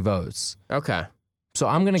receiving votes. Okay. So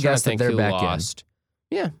I'm going to guess that they're back lost.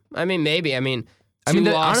 Yeah. I mean, maybe. I mean, honestly,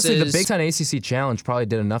 the losses- Big Ten ACC Challenge probably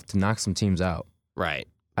did enough to knock some teams out. Right.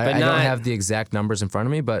 I But don't not- have the exact numbers in front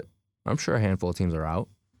of me, but I'm sure a handful of teams are out.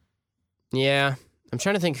 Yeah. I'm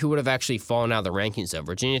trying to think who would have actually fallen out of the rankings, though.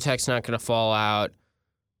 Virginia Tech's not going to fall out.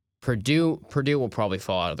 Purdue will probably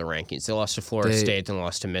fall out of the rankings. They lost to Florida State and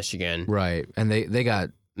lost to Michigan. Right, and they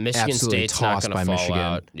got Michigan absolutely State's not tossed going by to fall Michigan.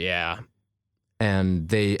 out. Yeah. and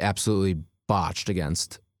they absolutely botched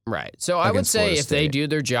against. Right. So I would Against say Florida if they State. do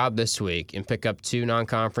their job this week and pick up 2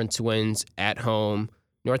 non-conference wins at home,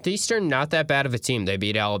 Northeastern, not that bad of a team. They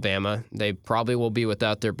beat Alabama. They probably will be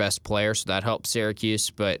without their best player, so that helps Syracuse,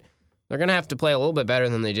 but they're going to have to play a little bit better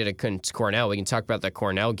than they did at Cornell. We can talk about that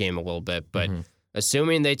Cornell game a little bit, but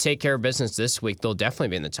assuming they take care of business this week, they'll definitely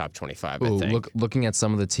be in the top 25, I Ooh, think. looking at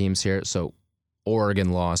some of the teams here, so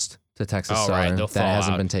Oregon lost to Texas Oh, Southern. right. They'll That fall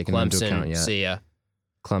hasn't out. been taken into Clemson, account yet. see ya.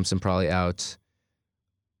 Clemson probably out.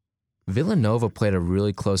 Villanova played a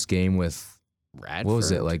really close game with, Radford? what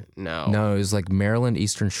was it, like? No. No, it was like Maryland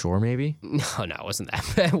Eastern Shore, maybe? No, it wasn't that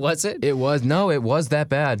bad, was it? It was that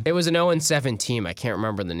bad. It was an 0-7 team. I can't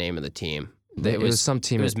remember the name of the team. It was some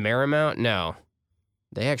team. It was Marymount? No.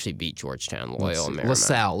 They actually beat Georgetown, Loyola Marymount.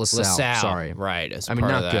 LaSalle. Sorry. Right. As I mean,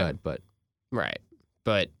 part not of that. good, but. Right.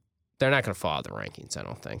 But they're not going to fall out of the rankings, I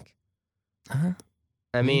don't think. Uh-huh.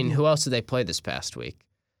 I mean, who else did they play this past week?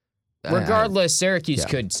 Regardless, Syracuse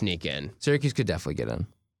could sneak in. Syracuse could definitely get in.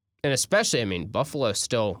 And especially, I mean, Buffalo's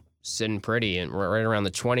still sitting pretty and right around the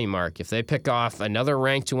 20 mark. If they pick off another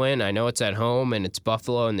ranked win, I know it's at home and it's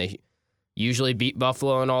Buffalo and they usually beat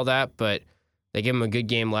Buffalo and all that, but they gave them a good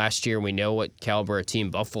game last year. We know what caliber of team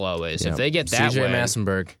Buffalo is. Yeah. If they get that CJ win,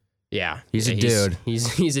 Massenberg. yeah, He's a dude.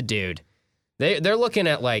 He's a dude. They're looking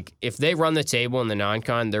at, like, if they run the table in the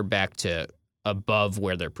non-con, they're back to above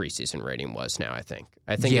where their preseason rating was now, I think.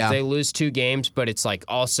 If they lose 2 games, but it's like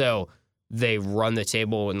also they run the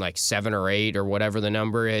table in like 7 or 8 or whatever the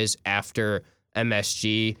number is after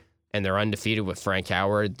MSG and they're undefeated with Frank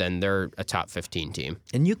Howard, then they're a top 15 team.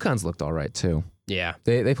 And UConn's looked all right, too. Yeah.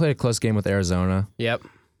 They played a close game with Arizona. Yep.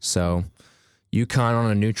 So UConn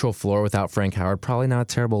on a neutral floor without Frank Howard, probably not a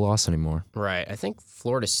terrible loss anymore. Right. I think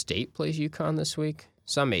Florida State plays UConn this week.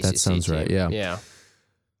 Some ACC That sounds team. right, yeah. Yeah.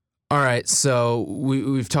 All right, so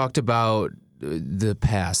we've talked about the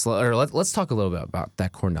past. Or let's talk a little bit about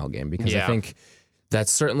that Cornell game because I think that's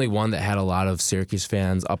certainly one that had a lot of Syracuse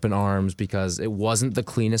fans up in arms because it wasn't the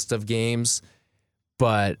cleanest of games,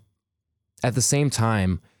 but at the same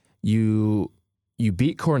time, you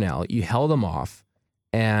beat Cornell, you held them off,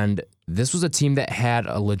 and this was a team that had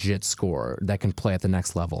a legit scorer that can play at the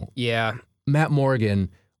next level. Yeah. Matt Morgan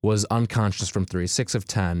was unconscious from 3, 6 of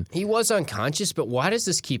 10. He was unconscious, but why does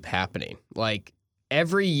this keep happening? Like,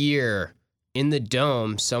 every year in the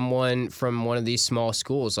Dome, someone from one of these small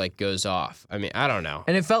schools, like, goes off. I mean, I don't know.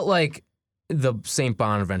 And it felt like the St.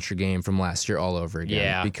 Bonaventure game from last year all over again.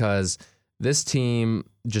 Yeah. Because this team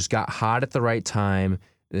just got hot at the right time,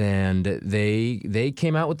 and they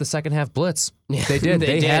came out with the second half blitz. They did.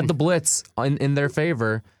 They had the blitz in their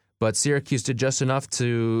favor, but Syracuse did just enough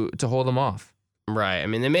to hold them off. Right. I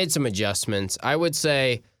mean, they made some adjustments. I would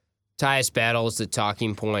say Tyus Battle is the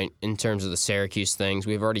talking point in terms of the Syracuse things.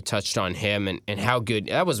 We've already touched on him and how good.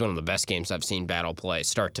 That was one of the best games I've seen Battle play,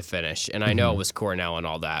 start to finish. And I know it was Cornell and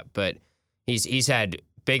all that, but he's had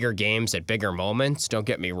bigger games at bigger moments, don't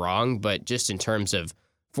get me wrong, but just in terms of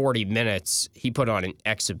 40 minutes, he put on an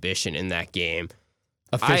exhibition in that game.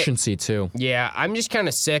 Efficiency, too. Yeah, I'm just kind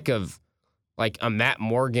of sick of like a Matt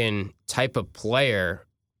Morgan type of player.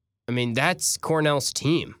 I mean, that's Cornell's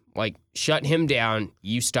team. Like, shut him down,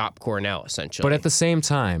 you stop Cornell, essentially. But at the same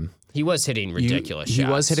time, he was hitting ridiculous shots. He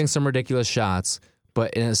was hitting some ridiculous shots,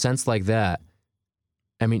 but in a sense like that,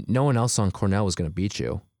 I mean, no one else on Cornell was going to beat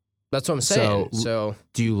you. That's what I'm saying. So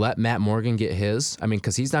do you let Matt Morgan get his? I mean,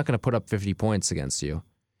 because he's not going to put up 50 points against you.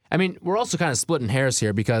 I mean, we're also kind of splitting hairs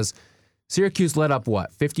here because Syracuse let up,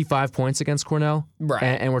 55 points against Cornell? Right.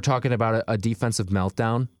 And we're talking about a defensive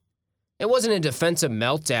meltdown. It wasn't a defensive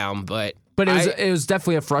meltdown, but it was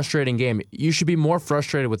definitely a frustrating game. You should be more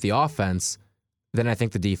frustrated with the offense than I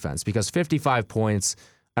think the defense, because 55 points,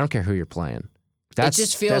 I don't care who you're playing. It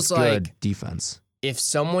just feels that's like good defense. If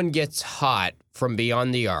someone gets hot from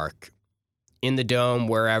beyond the arc, in the dome,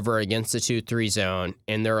 wherever, against the 2-3 zone,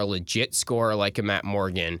 and they're a legit scorer like a Matt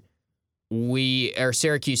Morgan,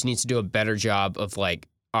 Syracuse needs to do a better job of like,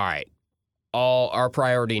 all right, our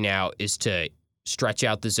priority now is to stretch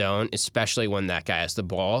out the zone, especially when that guy has the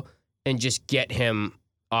ball, and just get him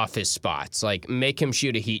off his spots. Like, make him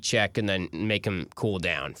shoot a heat check and then make him cool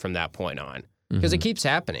down from that point on. Because it keeps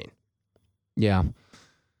happening. Yeah.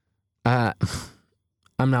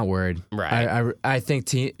 I'm not worried. Right. I think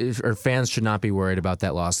fans should not be worried about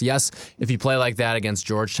that loss. Yes, if you play like that against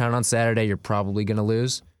Georgetown on Saturday, you're probably going to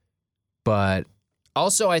lose. But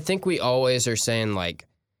also, I think we always are saying, like,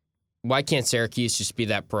 why can't Syracuse just be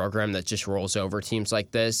that program that just rolls over teams like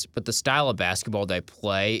this? But the style of basketball they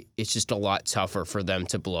play, it's just a lot tougher for them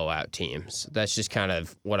to blow out teams. That's just kind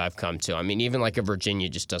of what I've come to. I mean, even like a Virginia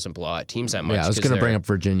just doesn't blow out teams that much. Yeah, I was going to bring up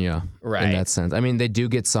Virginia in that sense. I mean, they do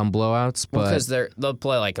get some blowouts, but because they'll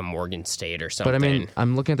play like a Morgan State or something. But I mean,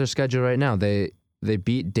 I'm looking at their schedule right now. They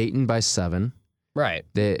beat Dayton by 7. Right.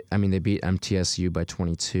 They beat MTSU by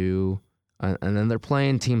 22. And then they're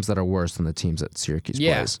playing teams that are worse than the teams that Syracuse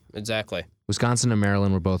plays. Yeah, exactly. Wisconsin and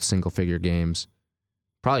Maryland were both single-figure games.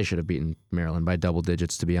 Probably should have beaten Maryland by double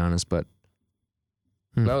digits, to be honest, but...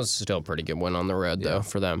 That was still a pretty good win on the road, though,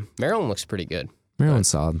 for them. Maryland looks pretty good. Maryland's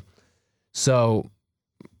solid. So,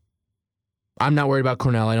 I'm not worried about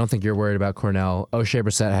Cornell. I don't think you're worried about Cornell. O'Shea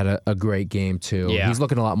Brissett had a great game, too. Yeah. He's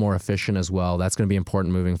looking a lot more efficient as well. That's going to be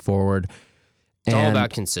important moving forward. It's all about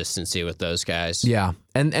consistency with those guys. Yeah,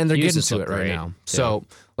 and they're getting to it right great, now. too. So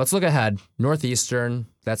let's look ahead. Northeastern,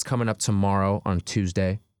 that's coming up tomorrow on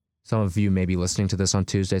Tuesday. Some of you may be listening to this on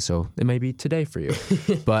Tuesday, so it may be today for you.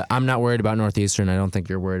 But I'm not worried about Northeastern. I don't think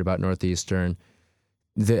you're worried about Northeastern.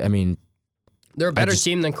 They're a better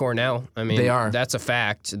team than Cornell. I mean, they are. That's a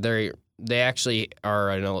fact. They actually are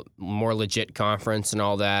in a more legit conference and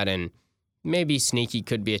all that, and maybe sneaky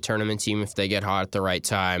could be a tournament team if they get hot at the right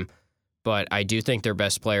time. But I do think their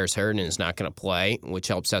best player is hurt and is not going to play, which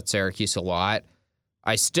helps out Syracuse a lot.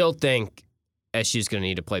 I still think SU's going to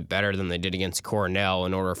need to play better than they did against Cornell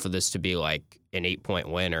in order for this to be like an 8-point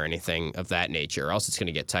win or anything of that nature, or else it's going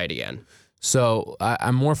to get tight again. So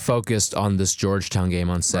I'm more focused on this Georgetown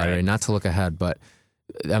game on Saturday, Right. not to look ahead, but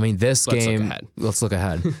I mean, this game. Let's look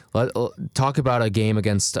ahead. Talk about a game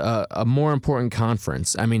against a more important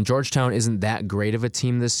conference. I mean, Georgetown isn't that great of a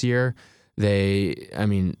team this year.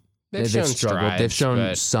 They've shown struggled. strides, They've shown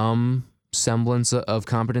but... some semblance of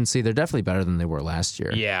competency. They're definitely better than they were last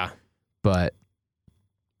year. Yeah. But,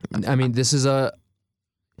 I mean, this is a...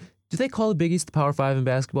 Do they call the Big East the Power 5 in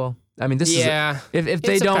basketball? I mean, this is... If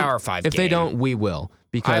they don't, Power 5 if game. they don't, we will.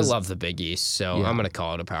 Because I love the Big East, so I'm going to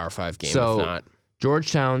call it a Power 5 game so, if not.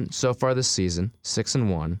 Georgetown, so far this season,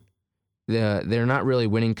 6-1. They're not really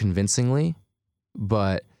winning convincingly,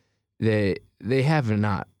 but they have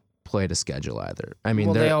not played a schedule either. I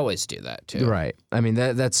mean, they always do that too. Right. I mean,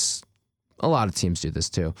 that's a lot of teams do this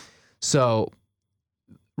too. So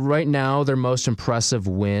right now, their most impressive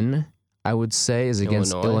win, I would say, is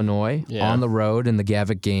against Illinois on the road in the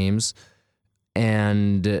Gavitt Games.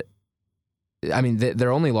 And I mean,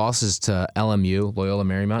 their only losses to LMU, Loyola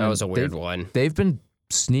Marymount. That was a weird one. They've been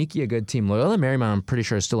sneaky a good team. Loyola Marymount, I'm pretty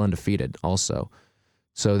sure, is still undefeated also.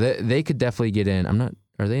 So they could definitely get in.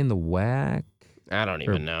 Are they in the WAC? I don't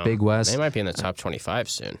even know. Big West. They might be in the top 25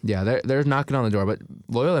 soon. Yeah, they're knocking on the door, but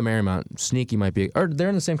Loyola Marymount, sneaky might be, or they're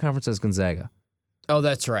in the same conference as Gonzaga. Oh,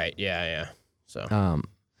 that's right. Yeah. So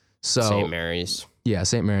St. Mary's. Yeah,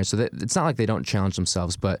 St. Mary's. So it's not like they don't challenge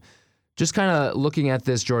themselves, but just kind of looking at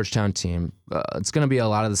this Georgetown team, it's going to be a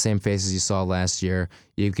lot of the same faces you saw last year.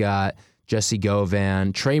 You've got Jesse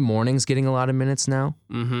Govan. Trey Morning's getting a lot of minutes now.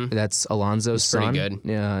 Mm-hmm. That's Alonzo's son. Pretty good.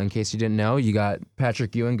 In case you didn't know, you got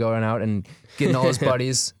Patrick Ewing going out and getting all his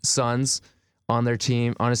buddies' sons on his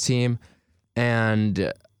team.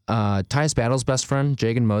 And Tyus Battle's best friend,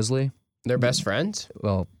 Jagan Mosley. They're best friends?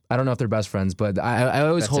 Well, I don't know if they're best friends, but I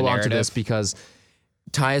always hold on to this because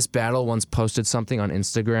Tyus Battle once posted something on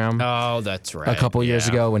Instagram. Oh, that's right. A couple years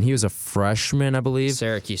ago when he was a freshman, I believe.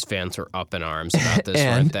 Syracuse fans were up in arms about this,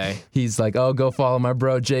 and weren't they? He's like, "Oh, go follow my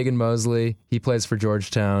bro Jagan Mosley. He plays for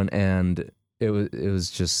Georgetown," and it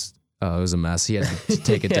was just it was a mess. He had to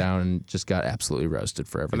take it down and just got absolutely roasted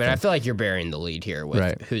for everything. I mean, I feel like you're bearing the lead here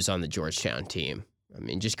with who's on the Georgetown team. I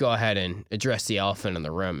mean, just go ahead and address the elephant in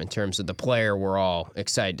the room in terms of the player we're all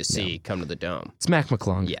excited to see come to the Dome. It's Mac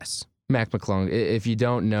McClung. Yes. Mac McClung. If you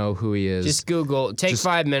don't know who he is, just Google, take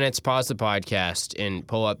 5 minutes, pause the podcast, and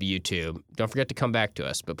pull up YouTube. Don't forget to come back to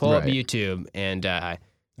us, but pull up YouTube and Google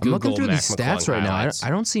I'm looking through Mac these stats McClung right highlights. now.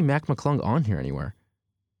 I don't see Mac McClung on here anywhere.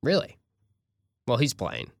 Really? Well, he's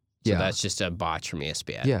playing. So Yeah. that's just a botch from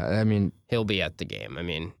ESPN. Yeah, I mean, He'll be at the game. I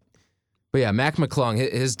mean, but yeah, Mac McClung,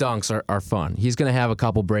 his dunks are fun. He's going to have a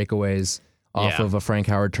couple breakaways off of a Frank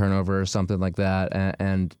Howard turnover or something like that,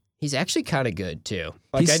 and he's actually kind of good too.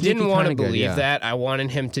 Like, He's I didn't sneaky want to kinda good, believe yeah. that. I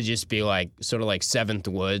wanted him to just be like sort of like Seventh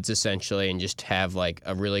Woods essentially, and just have like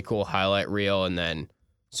a really cool highlight reel, and then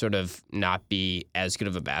sort of not be as good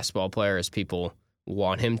of a basketball player as people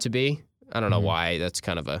want him to be. I don't know why. That's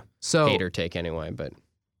kind of a hater take anyway. But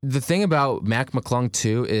the thing about Mac McClung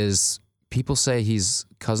too is people say he's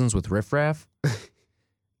cousins with Riff Raff.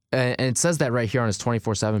 And it says that right here on his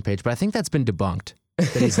 24/7 page, but I think that's been debunked. That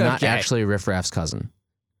he's not Okay. actually Riff Raff's cousin.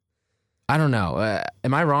 I don't know.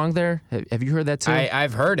 Am I wrong there? Have you heard that too?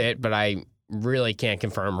 I've heard it, but I really can't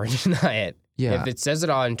confirm or deny it. Yeah. If it says it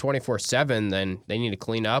on 24/7, then they need to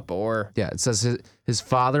clean up or. Yeah, it says his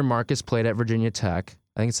father, Marcus, played at Virginia Tech.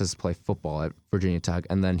 I think it says play football at Virginia Tech.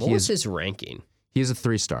 And then What was his ranking? he's a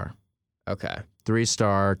 3-star. Okay.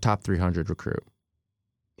 3-star, top 300 recruit.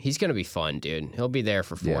 He's going to be fun, dude. He'll be there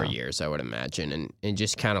for 4 Yeah. years, I would imagine, and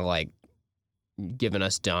just kind of like giving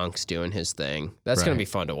us dunks, doing his thing. That's going Right. to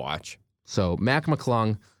be fun to watch. So Mac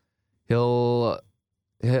McClung, he'll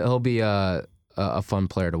be a fun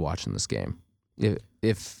player to watch in this game,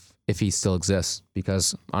 if he still exists.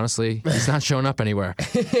 Because honestly, he's not showing up anywhere.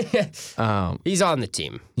 He's on the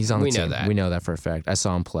team. He's on the We team. know that. We know that for a fact. I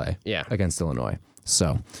saw him play Yeah. against Illinois.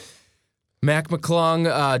 So Mac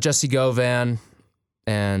McClung, Jesse Govan,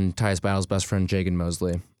 and Tyus Battle's best friend Jagan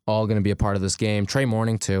Mosley, all going to be a part of this game. Trey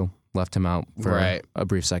Morning too. Left him out for Right. a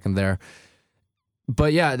brief second there.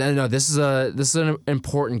 But yeah, no, this is an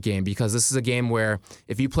important game because this is a game where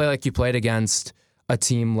if you play like you played against a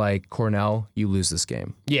team like Cornell, you lose this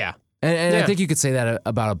game. Yeah. And Yeah. I think you could say that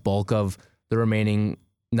about a bulk of the remaining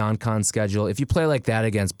non-con schedule. If you play like that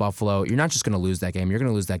against Buffalo, you're not just going to lose that game. You're going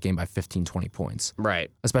to lose that game by 15, 20 points, Right.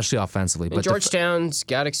 especially offensively. And But Georgetown's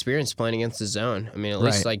got experience playing against the zone. I mean, at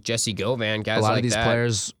least Right. like Jesse Govan, guys a lot like of these that.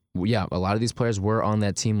 players, a lot of these players were on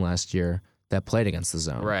that team last year that played against the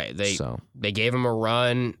zone. Right. So They gave him a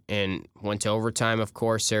run and went to overtime, of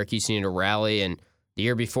course. Syracuse needed a rally. And the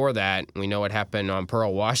year before that, we know what happened on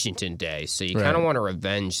Pearl Washington Day. So you kind of Right. want to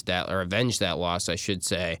avenge that loss, I should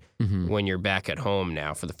say, Mm-hmm. when you're back at home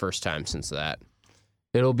now for the first time since that.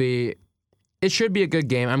 it should be a good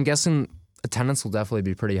game. I'm guessing attendance will definitely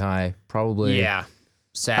be pretty high. Probably Yeah.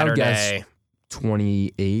 I would guess Saturday.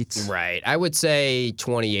 28. Right. I would say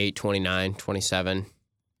 28, 29, 27.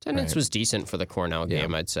 Attendance Right. was decent for the Cornell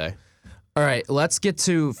game, I'd say. All right, let's get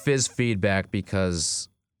to Fizz feedback because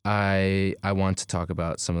I want to talk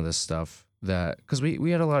about some of this stuff because we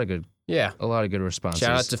had a lot of good responses.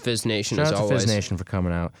 Shout out to Fizz Nation Shout as out to always. Fizz Nation for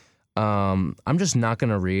coming out. I'm just not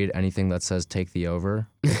gonna read anything that says take the over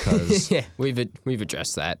because Yeah, we've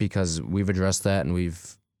addressed that. because we've addressed that and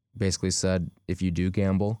we've basically said if you do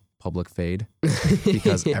gamble, public fade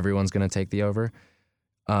because everyone's gonna take the over.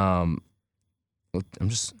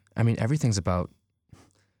 Everything's about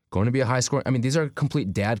going to be a high score. I mean, these are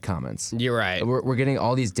complete dad comments. You're right. We're getting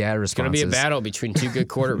all these dad It's going responses. to be a battle between two good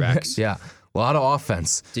quarterbacks. Yeah, a lot of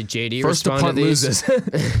offense. Did JD First to respond punt to these?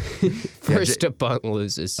 loses. First to punt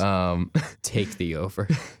loses. Take the over.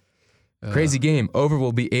 Crazy game. Over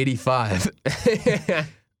will be 85.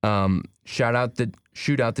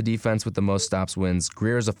 Shoot out the defense with the most stops wins.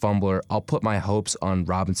 Greer's a fumbler. I'll put my hopes on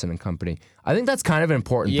Robinson and company. I think that's kind of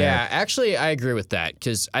important. Yeah, there. actually, I agree with that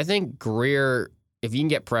because I think Greer, if you can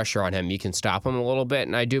get pressure on him, you can stop him a little bit,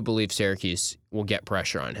 and I do believe Syracuse will get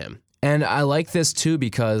pressure on him. And I like this too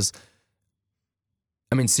because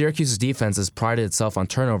I mean, Syracuse's defense has prided itself on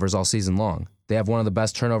turnovers all season long. They have one of the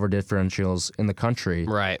best turnover differentials in the country.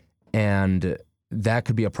 Right. And that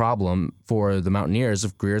could be a problem for the Mountaineers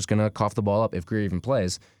if Greer's going to cough the ball up, if Greer even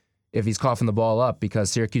plays. If he's coughing the ball up, because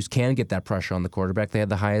Syracuse can get that pressure on the quarterback. They had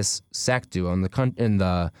the highest sack duo in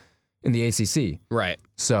the ACC. Right.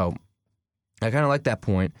 So I kind of like that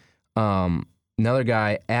point. Another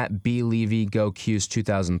guy at B Levy Go Cuse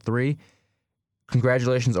 2003.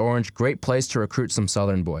 Congratulations, Orange. Great place to recruit some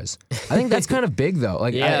Southern boys. I think that's kind of big, though.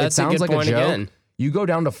 Like, it sounds like a joke. Again. You go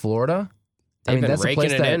down to Florida. That's a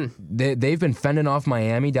place that they've been fending off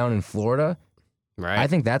Miami down in Florida. Right. I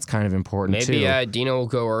think that's kind of important, too. Maybe Dino will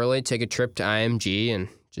go early, take a trip to IMG, and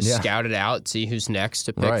just scout it out, see who's next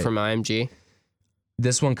to pick from IMG.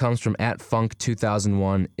 This one comes from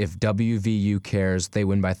 @Funk2001. If WVU cares, they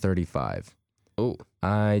win by 35. Oh.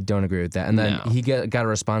 I don't agree with that. And then he got a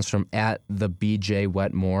response from @TheBJ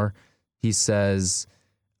Wetmore. He says,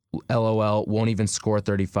 LOL, won't even score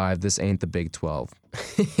 35. This ain't the Big 12.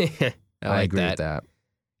 I agree with that.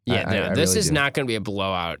 Yeah, this really is do. not going to be a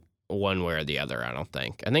blowout one way or the other, I don't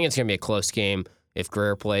think. I think it's going to be a close game if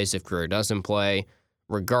Greer plays, if Greer doesn't play,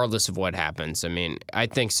 regardless of what happens. I mean, I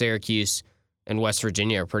think Syracuse and West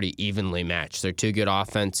Virginia are pretty evenly matched. They're two good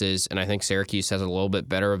offenses, and I think Syracuse has a little bit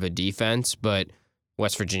better of a defense, but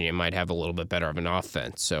West Virginia might have a little bit better of an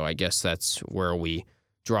offense. So I guess that's where we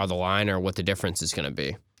draw the line or what the difference is going to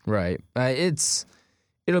be. Right.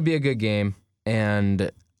 It'll be a good game,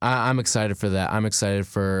 and I'm excited for that. I'm excited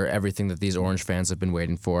for everything that these Orange fans have been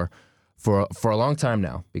waiting for a long time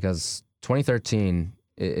now, because 2013,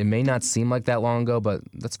 it may not seem like that long ago, but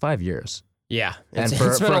that's 5 years. Yeah. And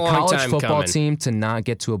for a college football team to not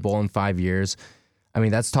get to a bowl in 5 years, I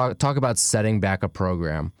mean, that's talk about setting back a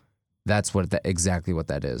program. That's exactly what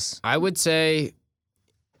that is. I would say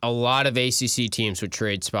a lot of ACC teams would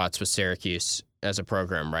trade spots with Syracuse as a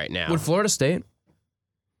program right now. Would Florida State?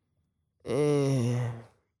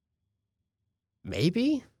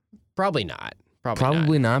 Maybe? Probably not.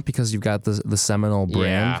 Probably not, because you've got the Seminole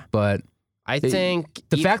brand. But I think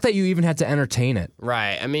the fact that you even had to entertain it.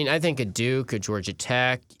 Right. I mean, I think a Duke, a Georgia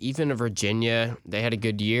Tech, even a Virginia, they had a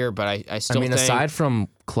good year, but I still think... aside from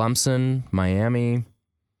Clemson, Miami...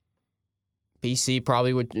 BC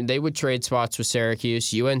probably would trade spots with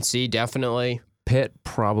Syracuse. UNC definitely. Pitt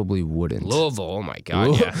probably wouldn't. Louisville, oh my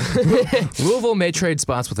God, yeah. Louisville may trade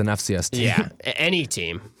spots with an FCS team. Yeah, any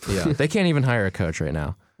team. Yeah, they can't even hire a coach right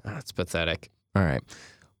now. That's pathetic. All right.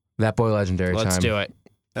 That Boy Legendary time. Let's do it.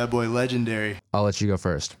 That Boy Legendary. I'll let you go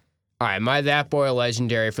first. All right, my That Boy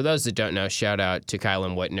Legendary. For those that don't know, shout out to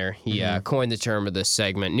Kylan Whitner. He coined the term of this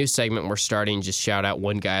segment. New segment we're starting, just shout out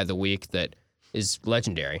one guy of the week that is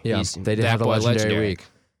legendary. Yeah, they did have a legendary week.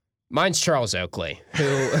 Mine's Charles Oakley,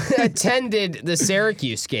 who attended the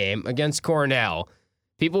Syracuse game against Cornell.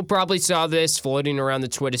 People probably saw this floating around the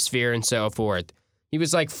Twitter sphere and so forth. He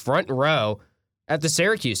was like front row at the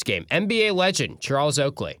Syracuse game. NBA legend, Charles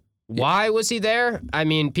Oakley. Why was he there? I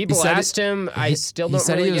mean, people asked him. I still don't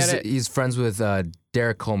really get it. He's friends with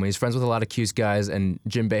Derek Coleman. He's friends with a lot of Cuse guys, and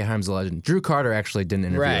Jim Boeheim's a legend. Drew Carter actually didn't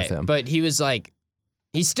interview with him. But he was like,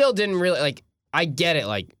 he still didn't really, like, I get it.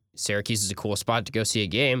 Like, Syracuse is a cool spot to go see a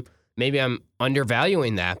game. Maybe I'm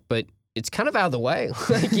undervaluing that, but it's kind of out of the way.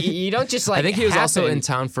 Like, you don't just like. I think he was also in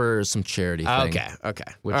town for some charity thing. Okay.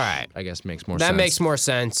 Which all right. I guess makes more sense. That makes more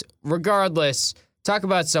sense. Regardless, talk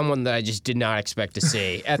about someone that I just did not expect to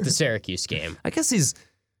see at the Syracuse game. I guess he's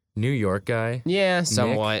New York guy. Yeah,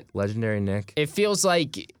 somewhat. Legendary Nick. It feels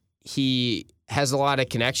like he has a lot of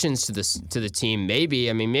connections to the team. Maybe.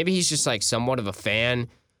 I mean, maybe he's just like somewhat of a fan.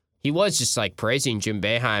 He was just like praising Jim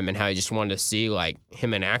Boeheim and how he just wanted to see like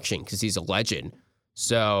him in action because he's a legend.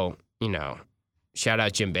 So, shout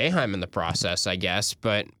out Jim Boeheim in the process, I guess.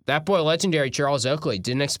 But That Boy Legendary, Charles Oakley,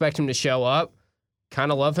 didn't expect him to show up.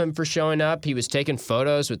 Kind of love him for showing up. He was taking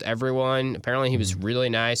photos with everyone. Apparently he was really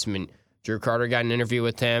nice. I mean, Drew Carter got an interview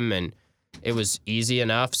with him and it was easy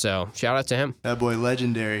enough. So shout out to him. That Boy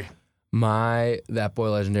Legendary. My That Boy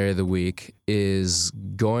Legendary of the week is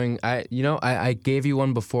going. I gave you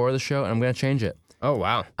one before the show, and I'm going to change it. Oh,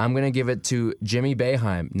 wow. I'm going to give it to Jimmy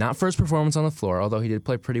Boeheim. Not for his performance on the floor, although he did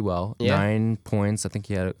play pretty well. Yeah. 9 points. I think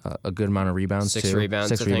he had a good amount of rebounds, too. 6 rebounds,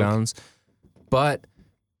 6 rebounds. But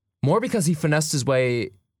more because he finessed his way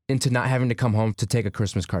into not having to come home to take a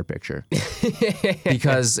Christmas card picture.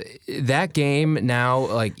 Because that game now,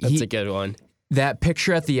 like... That's a good one. That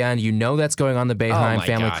picture at the end, that's going on the Boeheim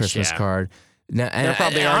family Christmas card. Now, they're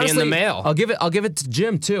probably already in the mail. I'll give it to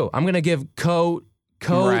Jim too. I'm gonna give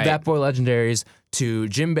That Boy Legendaries to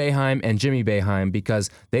Jim Boeheim and Jimmy Boeheim because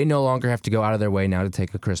they no longer have to go out of their way now to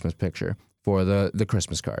take a Christmas picture for the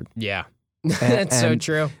Christmas card. Yeah. That's so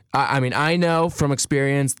true. I mean, I know from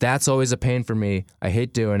experience that's always a pain for me. I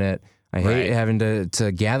hate doing it. I hate having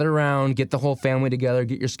to gather around, get the whole family together,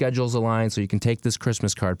 get your schedules aligned so you can take this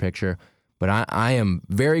Christmas card picture. But I am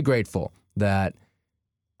very grateful that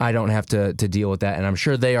I don't have to deal with that, and I'm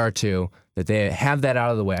sure they are too, that they have that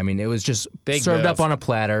out of the way. I mean, it was just served up on a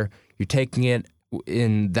platter. You're taking it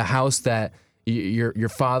in the house that your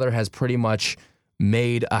father has pretty much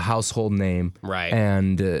made a household name. Right.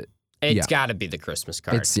 And it's got to be the Christmas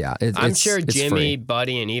card. I'm sure Jimmy, free.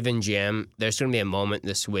 Buddy, and even Jim, there's going to be a moment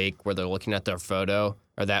this week where they're looking at their photo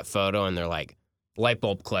or that photo and they're like, light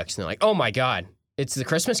bulb clicks and they're like, oh my God, it's the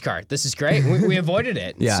Christmas card. This is great. We avoided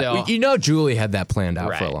it. Yeah. So, you know Julie had that planned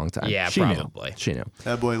out for a long time. Yeah, she probably. She knew.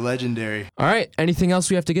 That boy legendary. All right. Anything else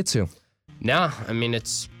we have to get to? No, I mean,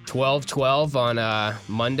 it's 12:12 on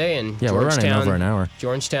Monday, and we're running over an hour.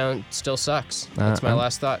 Georgetown still sucks. That's my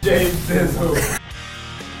last thought. Jay Sizzle.